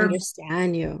because they They're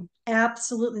understand you.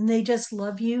 absolutely, and they just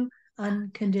love you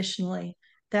unconditionally.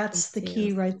 They That's the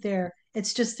key do. right there.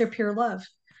 It's just their pure love.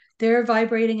 They're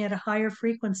vibrating at a higher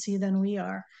frequency than we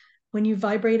are. When you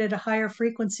vibrate at a higher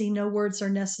frequency, no words are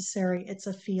necessary. It's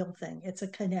a feel thing, it's a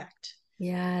connect.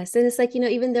 Yes. And it's like,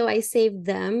 even though I saved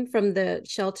them from the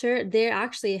shelter, they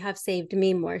actually have saved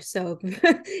me more. So,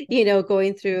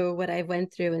 going through what I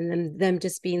went through and them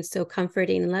just being so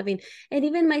comforting and loving. And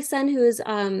even my son who's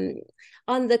on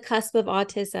the cusp of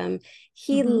autism,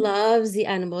 he Mm-hmm. loves the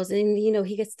animals and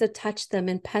he gets to touch them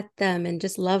and pet them and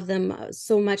just love them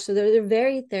so much. So they're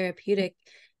very therapeutic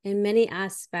in many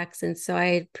aspects. And so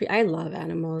I love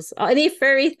animals. Any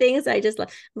furry things I just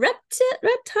love.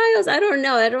 Reptiles, I don't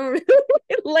know. I don't really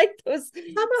like those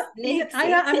snakes.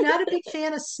 I'm not a big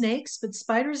fan of snakes, but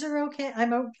spiders are okay.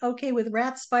 Okay with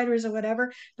rats, spiders, or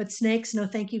whatever, but snakes, no,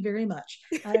 thank you very much.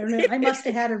 I don't know. I must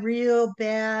have had a real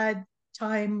bad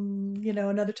time,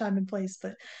 another time and place,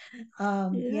 but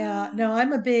yeah, Yeah. no,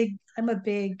 I'm a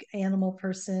big animal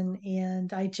person,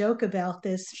 and I joke about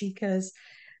this because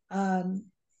um,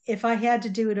 if I had to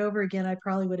do it over again, I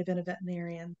probably would have been a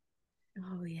veterinarian.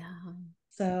 Oh yeah.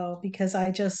 So because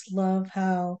I just love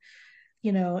how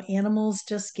animals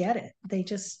just get it. They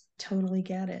just totally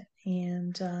get it.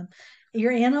 And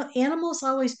animals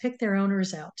always pick their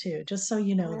owners out too, just so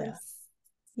you know that. Yes.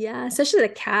 Yeah, especially the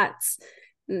cats.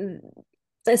 Mm,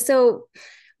 So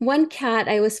one cat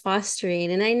I was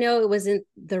fostering, and I know it wasn't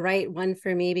the right one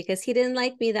for me because he didn't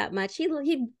like me that much.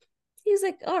 He's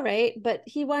like, all right, but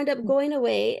he wound up going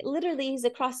away. Literally, he's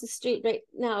across the street right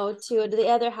now to the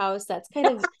other house that's kind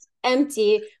of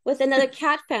empty with another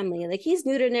cat family. Like he's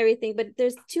neutered and everything, but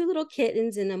there's two little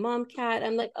kittens and a mom cat.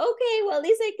 I'm like, okay, well, at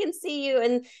least I can see you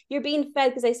and you're being fed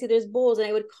because I see there's bowls. And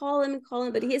I would call him,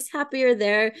 but he's happier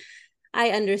there.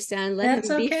 I understand. Let That's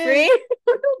him be okay. free.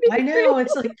 Be I free. know.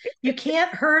 It's like you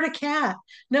can't hurt a cat.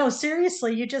 No,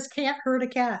 seriously, you just can't hurt a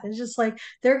cat. It's just like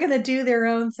they're gonna do their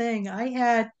own thing.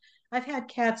 I've had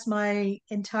cats my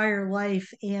entire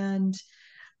life, and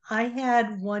I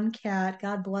had one cat,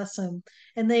 God bless him,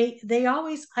 and they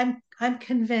always I'm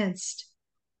convinced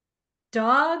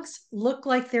dogs look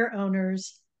like their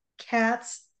owners,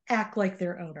 cats act like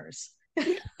their owners.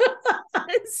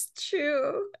 It's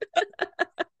true.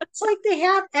 it's like they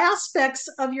have aspects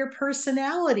of your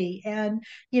personality. And,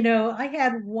 I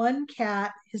had one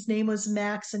cat, his name was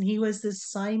Max, and he was this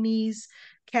Siamese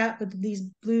cat with these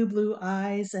blue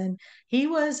eyes. And he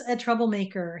was a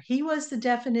troublemaker. He was the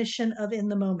definition of in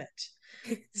the moment.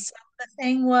 So the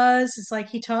thing was, it's like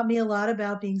he taught me a lot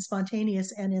about being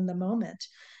spontaneous and in the moment.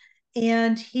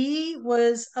 And he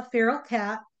was a feral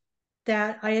cat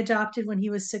that I adopted when he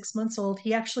was 6 months old.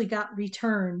 He actually got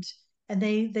returned, and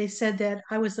they said that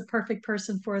I was the perfect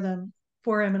person for him.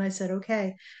 And I said,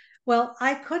 okay. Well,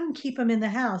 I couldn't keep him in the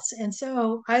house, and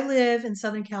so I live in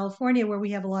Southern California where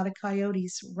we have a lot of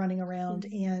coyotes running around,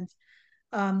 Mhm.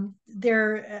 and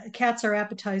their cats are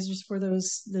appetizers for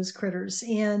those critters.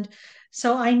 And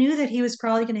so I knew that he was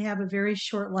probably going to have a very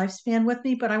short lifespan with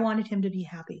me, but I wanted him to be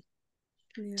happy.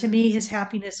 To Yeah. me, his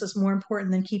happiness was more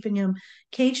important than keeping him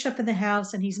caged up in the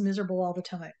house and he's miserable all the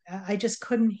time. I just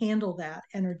couldn't handle that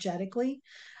energetically.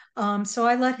 So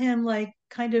I let him like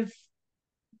kind of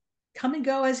come and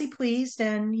go as he pleased.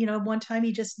 And, one time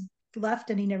he just left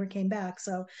and he never came back.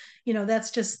 So,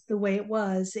 that's just the way it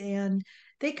was. And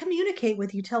they communicate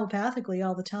with you telepathically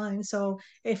all the time. So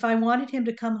if I wanted him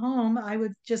to come home, I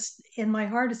would just in my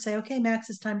heart say, okay, Max,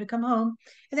 it's time to come home.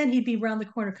 And then he'd be around the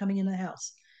corner coming in the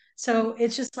house. So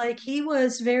it's just like he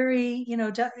was very,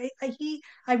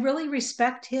 I really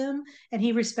respect him and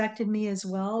he respected me as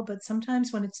well. But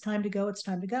sometimes when it's time to go, it's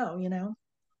time to go, and you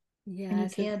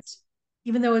Yes. can't,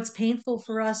 even though it's painful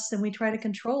for us and we try to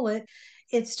control it,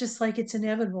 it's just like it's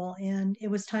inevitable. And it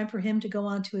was time for him to go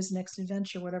on to his next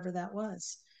adventure, whatever that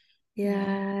was, you know.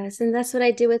 Yes. And that's what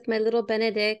I do with my little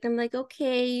Benedict. I'm like,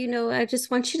 okay, I just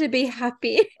want you to be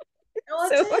happy. No,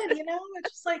 that's So, it, it's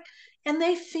just like, and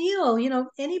they feel,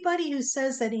 anybody who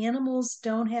says that animals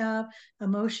don't have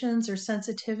emotions or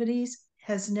sensitivities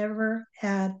has never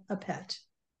had a pet.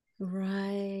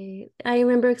 right. I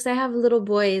remember because I have little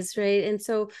boys, right? And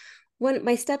so when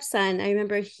my stepson, I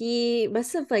remember he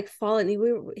must have like fallen.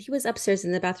 He was upstairs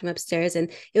in the bathroom upstairs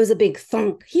and it was a big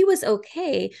thunk. He was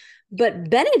okay. But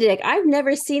Benedict, I've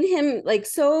never seen him like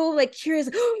so like curious.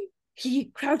 He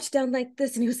crouched down like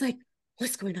this and he was like,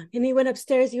 what's going on? And he went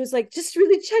upstairs. He was like just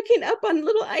really checking up on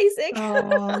little Isaac.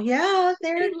 Oh yeah, They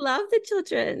they're love the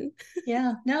children.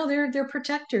 yeah, no, they're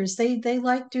protectors. They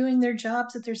like doing their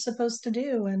jobs that they're supposed to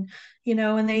do, and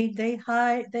and they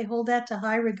hold that to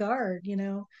high regard.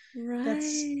 That's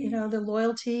Right. the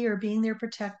loyalty or being their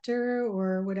protector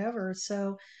or whatever.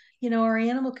 So, our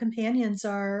animal companions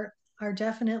are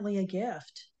definitely a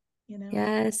gift. You know,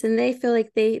 Yes, and they feel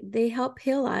like they help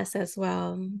heal us as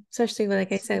well, especially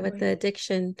like I said with the absolutely.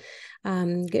 addiction,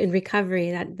 in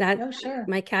recovery. That Oh, sure.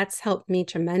 my cats helped me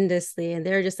tremendously, and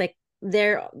they're just like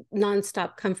they're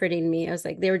nonstop comforting me. I was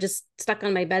like they were just stuck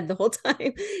on my bed the whole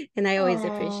time, and I always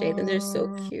appreciate them. They're so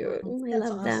Oh, cute. I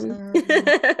that's love them.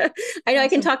 awesome. I know I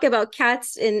can Awesome. talk about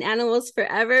cats and animals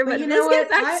forever, But but you know let's what? get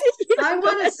back to you. I Go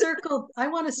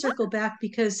want to ahead. circle back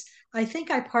because I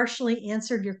think I partially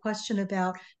answered your question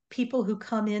about people who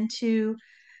come into,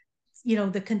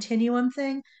 the continuum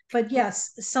thing. But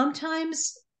yes,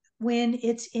 sometimes when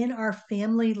it's in our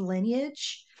family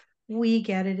lineage, we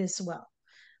get it as well.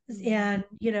 Mm. And,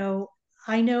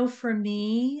 I know for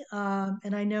me,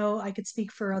 and I know I could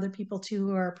speak for other people too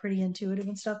who are pretty intuitive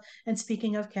and stuff. And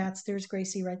speaking of cats, there's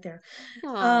Gracie right there.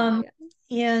 Oh, Um,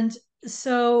 yeah. and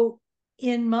so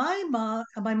in my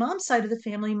mom's side of the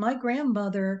family, my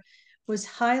grandmother was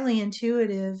highly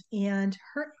intuitive, and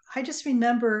I just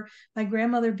remember my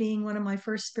grandmother being one of my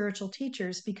first spiritual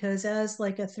teachers because as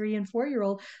like a 3 and 4 year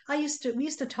old, we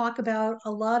used to talk about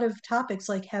a lot of topics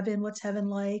like heaven, what's heaven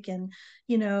like, and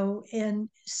and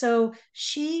so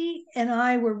she and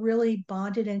I were really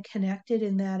bonded and connected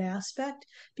in that aspect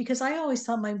because I always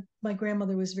thought my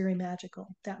grandmother was very magical,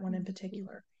 that one in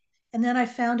particular. And then I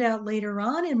found out later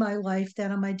on in my life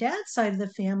that on my dad's side of the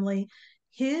family,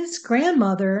 his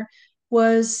grandmother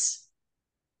was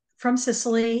from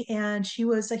Sicily and she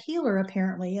was a healer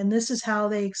apparently. And this is how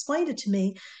they explained it to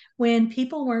me. When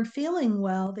people weren't feeling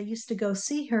well, they used to go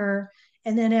see her.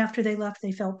 And then after they left,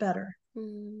 they felt better.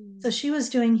 So Mm. she was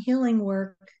doing healing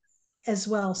work as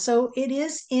well. So it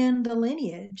is in the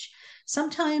lineage.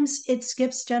 Sometimes it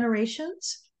skips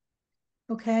generations.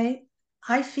 Okay.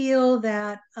 I feel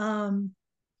that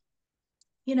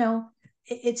you know,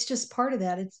 it's just part of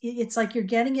that. It's like you're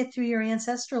getting it through your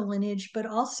ancestral lineage, but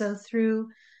also through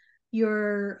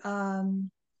your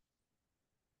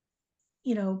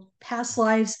past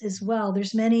lives as well.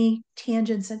 There's many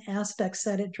tangents and aspects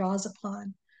that it draws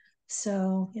upon.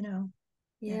 So,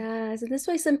 Yeah. Yes, and that's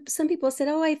why some people said,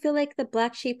 "Oh, I feel like the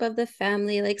black sheep of the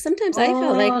family." Like sometimes I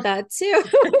felt like Oh, that too.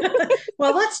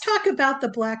 well, let's talk about the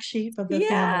black sheep of the family,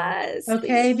 Yes,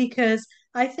 okay? please. Because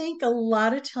I think a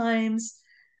lot of times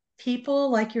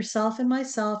people like yourself and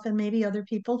myself, and maybe other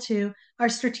people too, are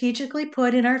strategically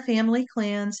put in our family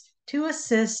clans to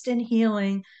assist in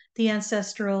healing the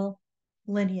ancestral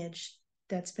lineage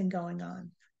that's been going on.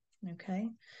 Okay.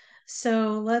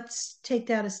 So let's take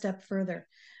that a step further.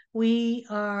 We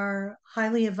are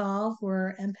highly evolved.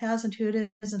 We're empaths,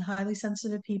 intuitives, and highly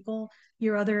sensitive people.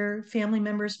 Your other family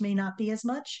members may not be as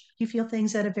much. You feel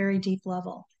things at a very deep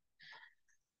level.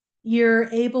 You're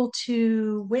able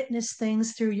to witness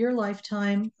things through your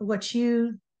lifetime, what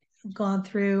you've gone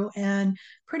through, and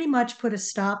pretty much put a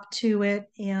stop to it.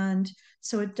 And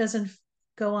so it doesn't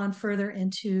go on further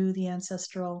into the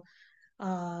ancestral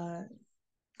uh,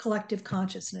 collective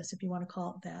consciousness, if you want to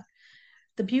call it that.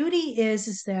 The beauty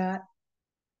is that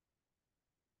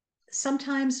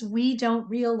sometimes we don't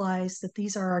realize that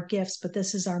these are our gifts, but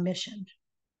this is our mission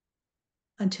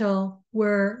until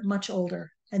we're much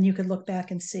older and you could look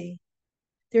back and see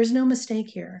there's no mistake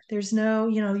here. There's no,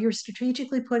 you're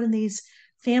strategically put in these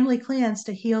family clans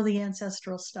to heal the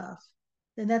ancestral stuff.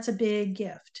 And that's a big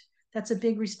gift. That's a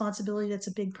big responsibility. That's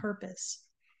a big purpose.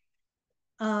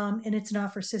 And it's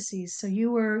not for sissies. So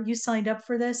you signed up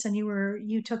for this and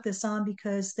you took this on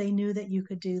because they knew that you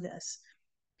could do this.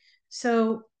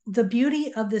 So the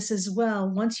beauty of this as well,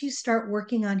 once you start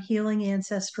working on healing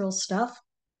ancestral stuff,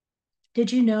 did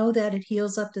you know that it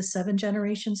heals up to 7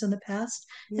 generations in the past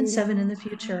and 7 in No, the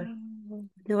future?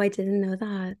 no, I didn't know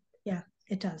that. Yeah,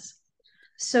 it does.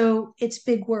 So it's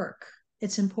big work.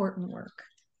 It's important work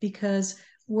because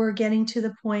we're getting to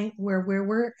the point where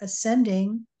we're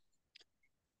ascending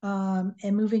and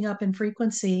moving up in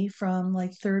frequency from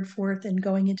like third, fourth, and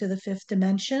going into the fifth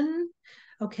dimension.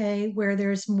 Okay, where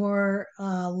there's more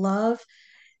love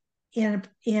and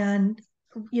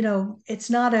it's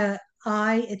not a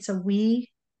I, it's a we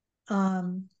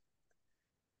um,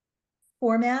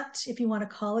 format, if you want to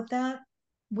call it that,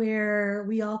 where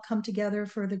we all come together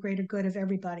for the greater good of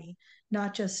everybody,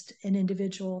 not just an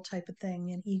individual type of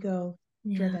thing, and ego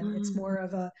Yeah. driven. It's more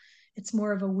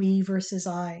of a we versus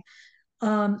I.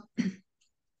 Um,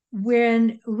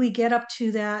 when we get up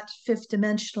to that fifth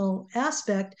dimensional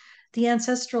aspect, the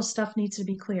ancestral stuff needs to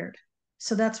be cleared.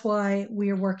 So that's why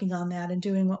we are working on that and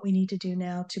doing what we need to do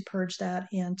now to purge that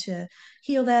and to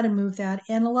heal that and move that.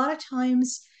 And a lot of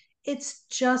times it's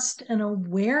just an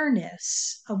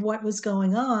awareness of what was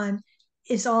going on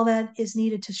is all that is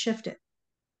needed to shift it.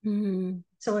 Mm.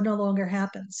 So it no longer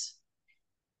happens.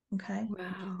 Okay.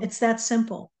 Wow. It's that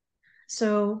simple.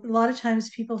 So a lot of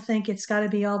times people think it's got to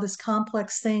be all this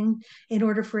complex thing in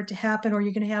order for it to happen, or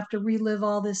you're going to have to relive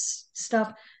all this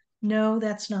stuff. No,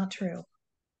 that's not true.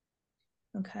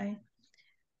 Okay.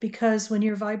 Because when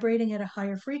you're vibrating at a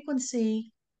higher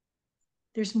frequency,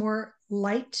 there's more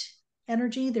light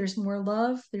energy, there's more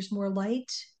love, there's more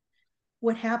light.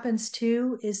 What happens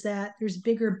too is that there's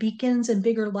bigger beacons and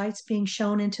bigger lights being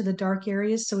shown into the dark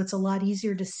areas. So it's a lot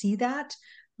easier to see that,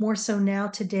 more so now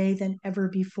today than ever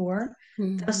before.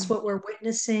 Thus, Mm. what we're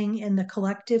witnessing in the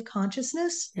collective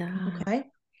consciousness. Yeah. Okay.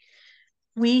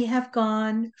 We have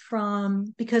gone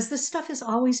from, because this stuff has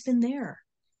always been there.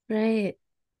 Right.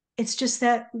 It's just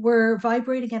that we're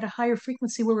vibrating at a higher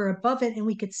frequency where we're above it and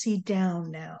we could see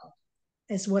down now,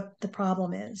 is what the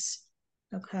problem is.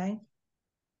 Okay.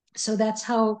 So that's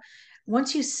how,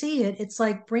 once you see it, it's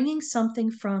like bringing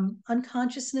something from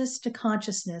unconsciousness to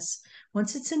consciousness.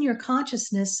 Once it's in your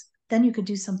consciousness, then you could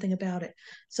do something about it.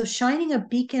 So shining a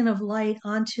beacon of light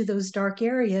onto those dark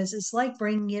areas is like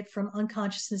bringing it from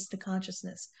unconsciousness to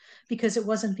consciousness because it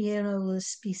wasn't being able to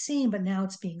be seen, but now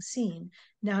it's being seen.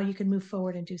 Now you can move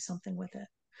forward and do something with it.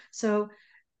 So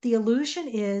the illusion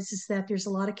is that there's a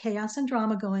lot of chaos and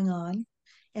drama going on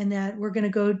and that we're going to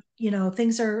go,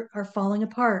 things are falling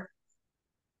apart.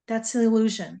 That's the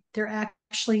illusion. They're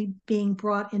actually being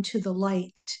brought into the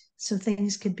light so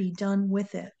things could be done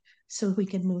with it so we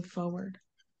can move forward.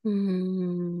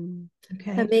 Mm. That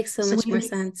Okay. makes so So much more we,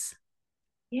 sense.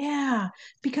 yeah,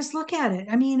 because look at it.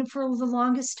 I mean, for the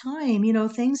longest time,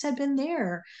 things had been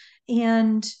there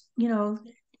and, you know,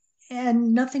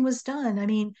 and nothing was done. I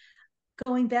mean,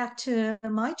 going back to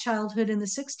my childhood in the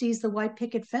 60s, the white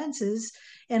picket fences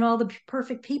and all the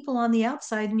perfect people on the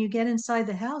outside, and you get inside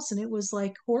the house and it was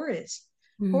like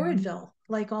Mm. horridville,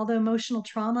 like all the emotional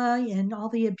trauma and all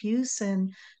the abuse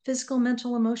and physical,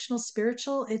 mental, emotional,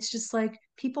 spiritual. It's just like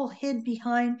people hid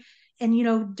behind and,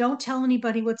 don't tell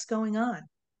anybody what's going on.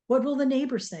 What will the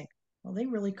neighbors think? Well, they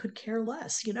really could care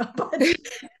less, but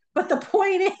But the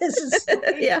point is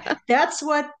like, Yeah. that's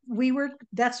what we were,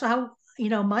 that's how,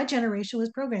 my generation was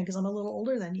programmed because I'm a little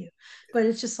older than you. But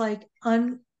it's just like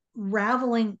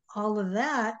unraveling all of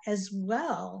that as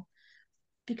well,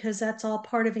 because that's all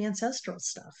part of ancestral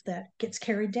stuff that gets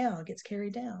carried down.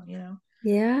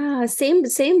 Yeah, same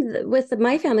with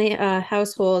my family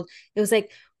household. It was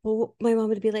like, well, my mom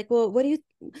would be like, "Well, what do you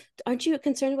aren't you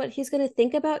concerned what he's going to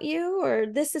think about you or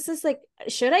this is like,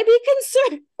 should I be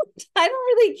concerned?" I don't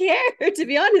really care, to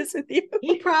be honest with you.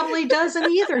 He probably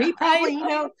doesn't either. He I probably,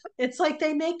 know. it's like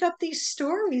they make up these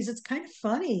stories. It's kind of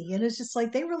funny. And it's just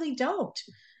like they really don't.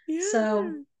 Yeah.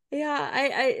 So, Yeah,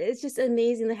 it's just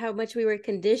amazing how much we were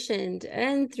conditioned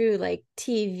and through like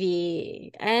TV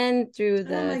and through oh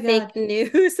the my God. fake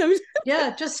news.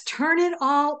 Yeah, just turn it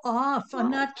all off. I'm Oh,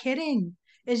 not kidding.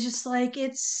 It's just like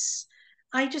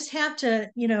I just have to,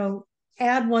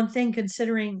 add one thing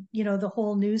considering, the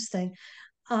whole news thing.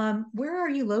 Where are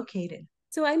you located?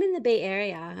 so I'm in the Bay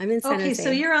Area. I'm in San Okay, so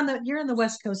Jose. you're on the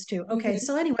West Coast too. Okay, Mhm.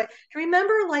 so anyway,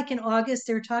 remember like in August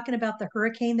they were talking about the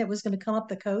hurricane that was going to come up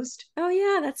the coast? Oh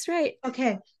yeah, that's right.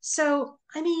 Okay, so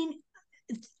I mean,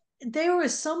 there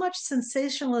was so much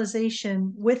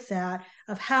sensationalization with that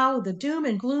of how the doom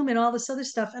and gloom and all this other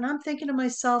stuff. And I'm thinking to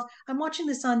myself, I'm watching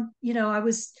this on, I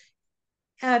was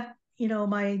at,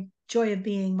 my joy of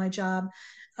being, my job.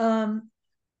 Um,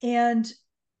 and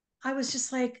I was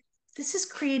just like, this is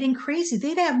creating crazy.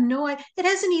 They'd have no idea. It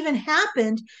hasn't even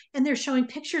happened. And they're showing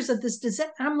pictures of this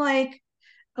disaster. I'm like,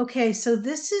 okay, so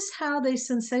this is how they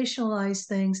sensationalize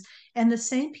things. And the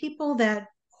same people that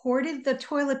hoarded the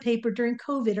toilet paper during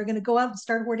COVID are going to go out and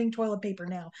start hoarding toilet paper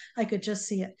now. I could just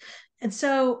see it. And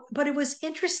so, but it was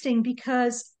interesting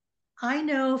because I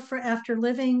know for after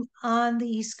living on the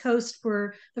East Coast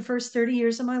for the first 30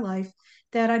 years of my life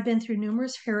that I've been through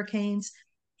numerous hurricanes.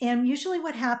 And usually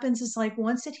what happens is like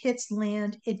once it hits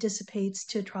land, it dissipates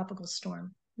to a tropical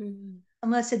storm Mhm.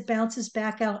 unless it bounces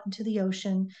back out into the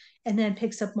ocean and then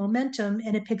picks up momentum.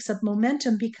 And it picks up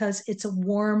momentum because it's a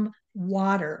warm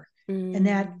water. And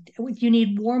that Mm. you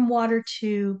need warm water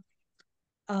to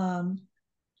um,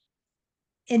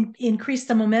 increase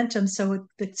the momentum so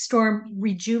the storm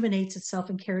rejuvenates itself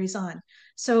and carries on.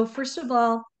 So, first of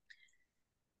all,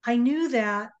 I knew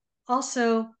that.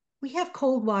 Also, we have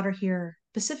cold water here.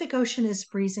 Pacific Ocean is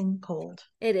freezing cold.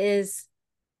 It is.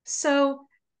 So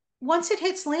once it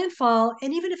hits landfall,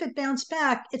 and even if it bounced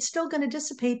back, it's still going to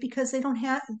dissipate because they don't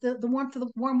have the warmth of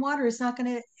the warm water is not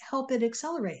going to help it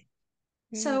accelerate.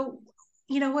 Right. So,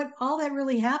 you know what? All that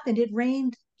really happened, it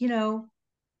rained,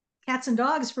 cats and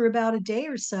dogs for about a day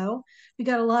or so. We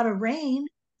got a lot of rain.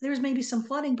 There was maybe some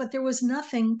flooding, but there was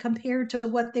nothing compared to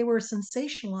what they were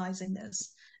sensationalizing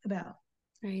this about.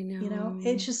 I It's know.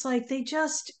 just like they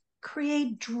just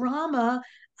create drama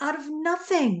out of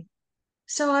nothing.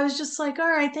 So I was just like, all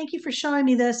right, thank you for showing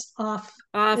me this off.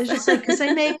 Off. It's just like because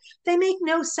they make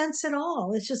no sense at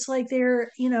all. It's just like they're.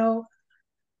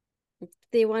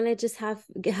 They want to just have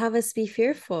us be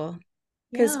fearful.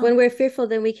 Because Yeah, when we're fearful,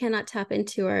 then we cannot tap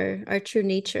into our true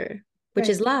nature, which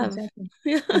is right, love. exactly.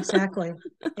 Yeah. Exactly.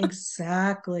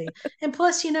 Exactly. And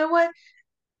plus, you know what?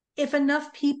 If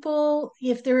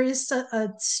there is a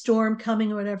storm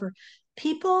coming or whatever,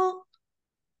 people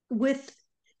with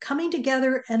coming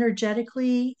together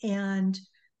energetically and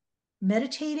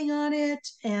meditating on it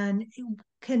and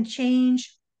can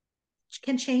change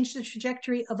can change the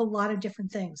trajectory of a lot of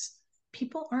different things.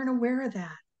 People aren't aware of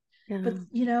that. But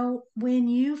Yeah. when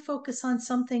you focus on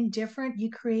something different, you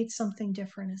create something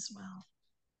different as well.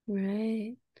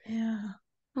 Right. Yeah.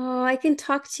 Oh, I can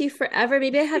talk to you forever.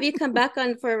 Maybe I have you come back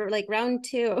on for like round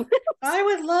two. I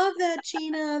would love that,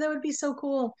 Gina. That would be so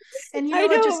cool. And you I know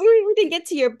what? know Just we didn't get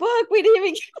to your book. We didn't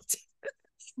even get to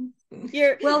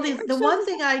your well, the one workshop.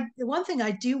 thing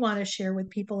I do want to share with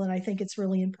people, and I think it's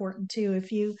really important too,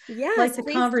 if you like Yes, the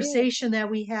please do. conversation that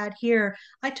we had here,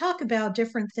 I talk about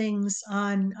different things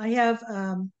on. I have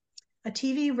a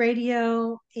TV,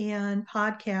 radio, and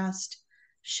podcast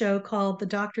show called The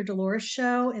Dr. Dolores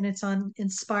Show, and it's on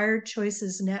Inspired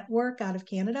Choices Network out of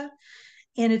Canada.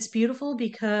 And it's beautiful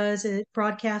because it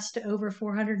broadcasts to over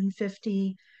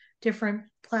 450 different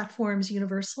platforms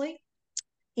universally.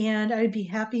 And I'd be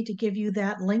happy to give you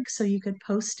that link so you could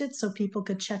post it so people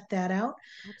could check that out.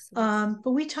 Absolutely.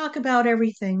 But we talk about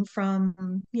everything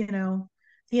from,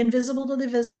 the invisible to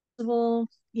the visible,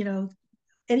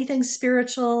 anything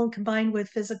spiritual combined with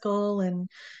physical and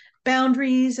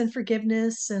boundaries and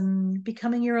forgiveness and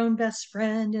becoming your own best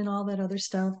friend and all that other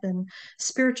stuff and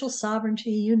spiritual sovereignty,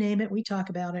 you name it, we talk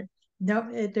about it.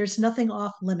 No, there's nothing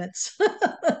off limits.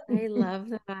 I love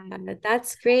that.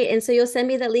 That's great. And so you'll send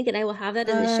me that link and I will have that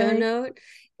in the show I note.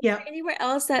 Is Yeah. there anywhere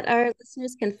else that our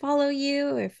listeners can follow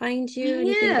you or find you?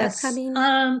 Anything Yes. upcoming?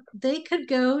 They could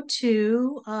go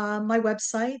to my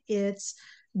website. It's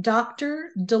Dr.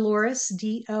 Dolores,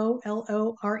 Dolores,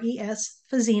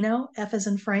 Fazzino, F as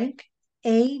in Frank,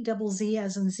 A double Z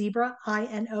as in zebra,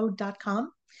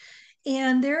 INO.com.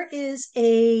 And there is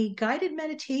a guided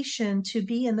meditation to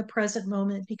be in the present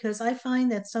moment because I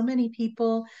find that so many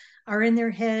people are in their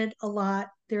head a lot.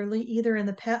 They're either in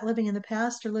the living in the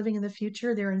past or living in the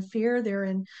future. They're in fear, they're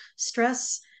in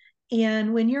stress.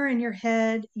 And when you're in your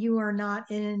head, you are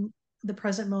not in the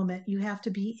present moment. You have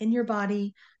to be in your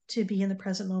body to be in the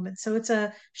present moment. So it's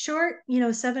a short,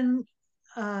 7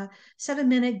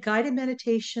 minute guided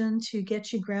meditation to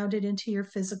get you grounded into your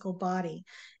physical body.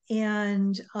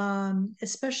 And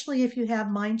especially if you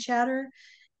have mind chatter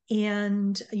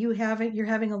and you're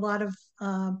having a lot of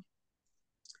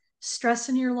stress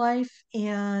in your life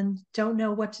and don't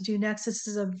know what to do next, this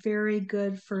is a very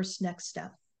good first next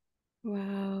step.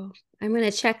 Wow. I'm going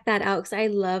to check that out because I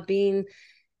love being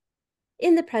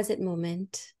in the present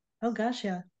moment Oh gosh,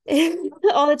 yeah.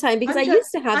 all the time because I I'm just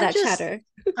used to have I'm that just chatter.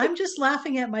 I'm just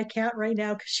laughing at my cat right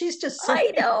now because she's just I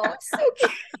sitting know. So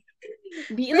cute.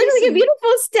 Be looking like a crazy.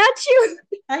 beautiful statue.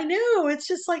 I know. It's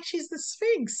just like she's the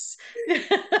Sphinx.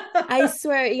 I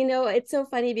swear, it's so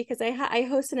funny because I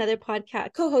host another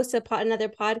podcast, co-host another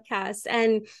podcast,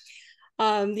 and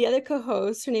the other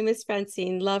co-host, her name is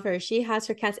Francine, love her. She has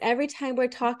her cats. Every time we're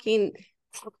talking,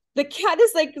 the cat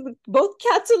is like both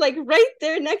cats are like right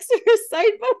there next to her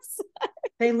side by side.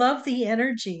 They love the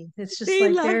energy. It's just They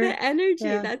like love the energy.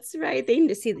 yeah, That's right.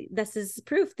 They see this is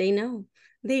proof. They know.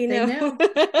 They they know. know.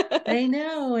 They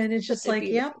know. And it's Such just a like,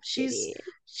 yep, beautiful kitty.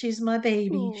 she's my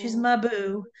baby. She's Oh, my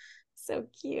boo. so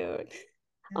cute. Yeah,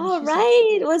 All she's a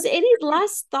right. Was any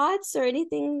last thoughts or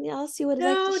anything else you would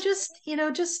like to no, share?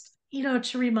 just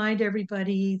to remind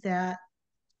everybody that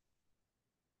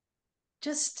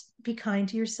just be kind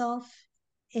to yourself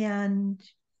and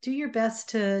do your best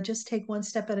to just take one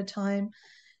step at a time.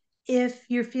 If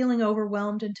you're feeling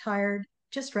overwhelmed and tired,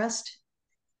 just rest.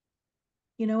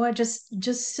 You know what?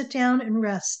 Just sit down and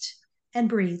rest and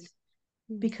breathe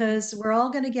Mhm. because we're all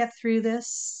going to get through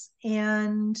this.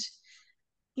 And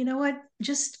you know what?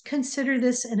 Just consider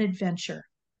this an adventure.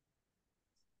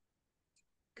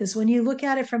 Because when you look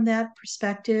at it from that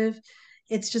perspective,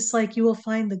 it's just like you will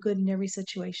find the good in every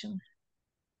situation.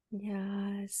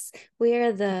 Yes, we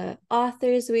are the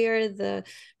authors, we are the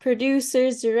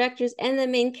producers, directors, and the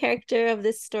main character of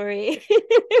this story.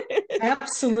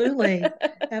 Absolutely.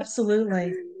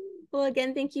 Absolutely. Well,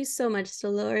 again, thank you so much,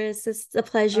 Dolores. It's a Uh,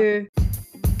 pleasure.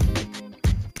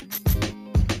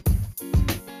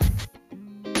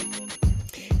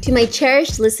 To my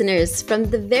cherished listeners, from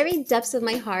the very depths of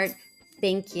my heart,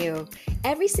 thank you.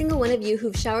 Every single one of you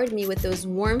who've showered me with those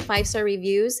warm 5-star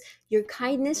reviews, your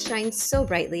kindness shines so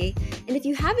brightly. And if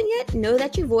you haven't yet, know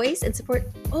that your voice and support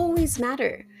always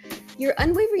matter. Your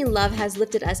unwavering love has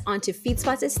lifted us onto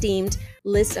FeedSpot's esteemed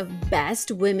list of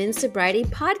best women's sobriety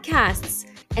podcasts,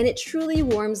 and it truly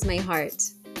warms my heart.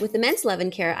 With immense love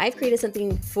and care, I've created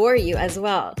something for you as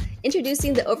well.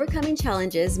 Introducing the Overcoming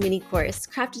Challenges mini course,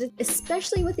 crafted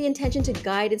especially with the intention to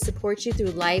guide and support you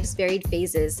through life's varied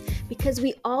phases, because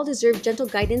we all deserve gentle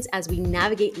guidance as we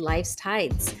navigate life's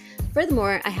tides.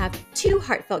 Furthermore, I have 2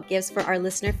 heartfelt gifts for our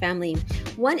listener family.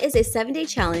 One is a 7-day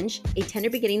challenge, a tender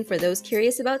beginning for those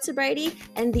curious about sobriety,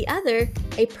 and the other,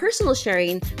 a personal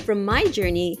sharing from my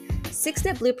journey,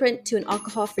 6-step blueprint to an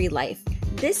alcohol-free life.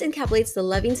 This encapsulates the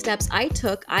loving steps I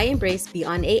embraced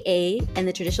beyond AA and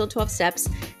the traditional 12 steps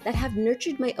that have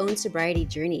nurtured my own sobriety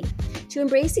journey. To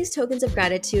embrace these tokens of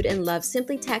gratitude and love,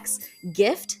 simply text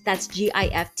GIFT, that's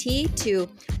GIFT, to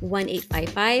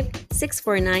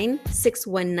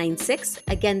 1-855-649-6196.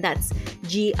 Again, that's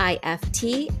GIFT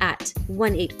at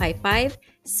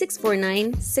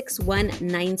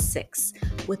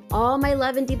 1-855-649-6196. With all my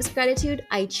love and deepest gratitude,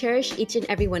 I cherish each and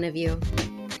every one of you.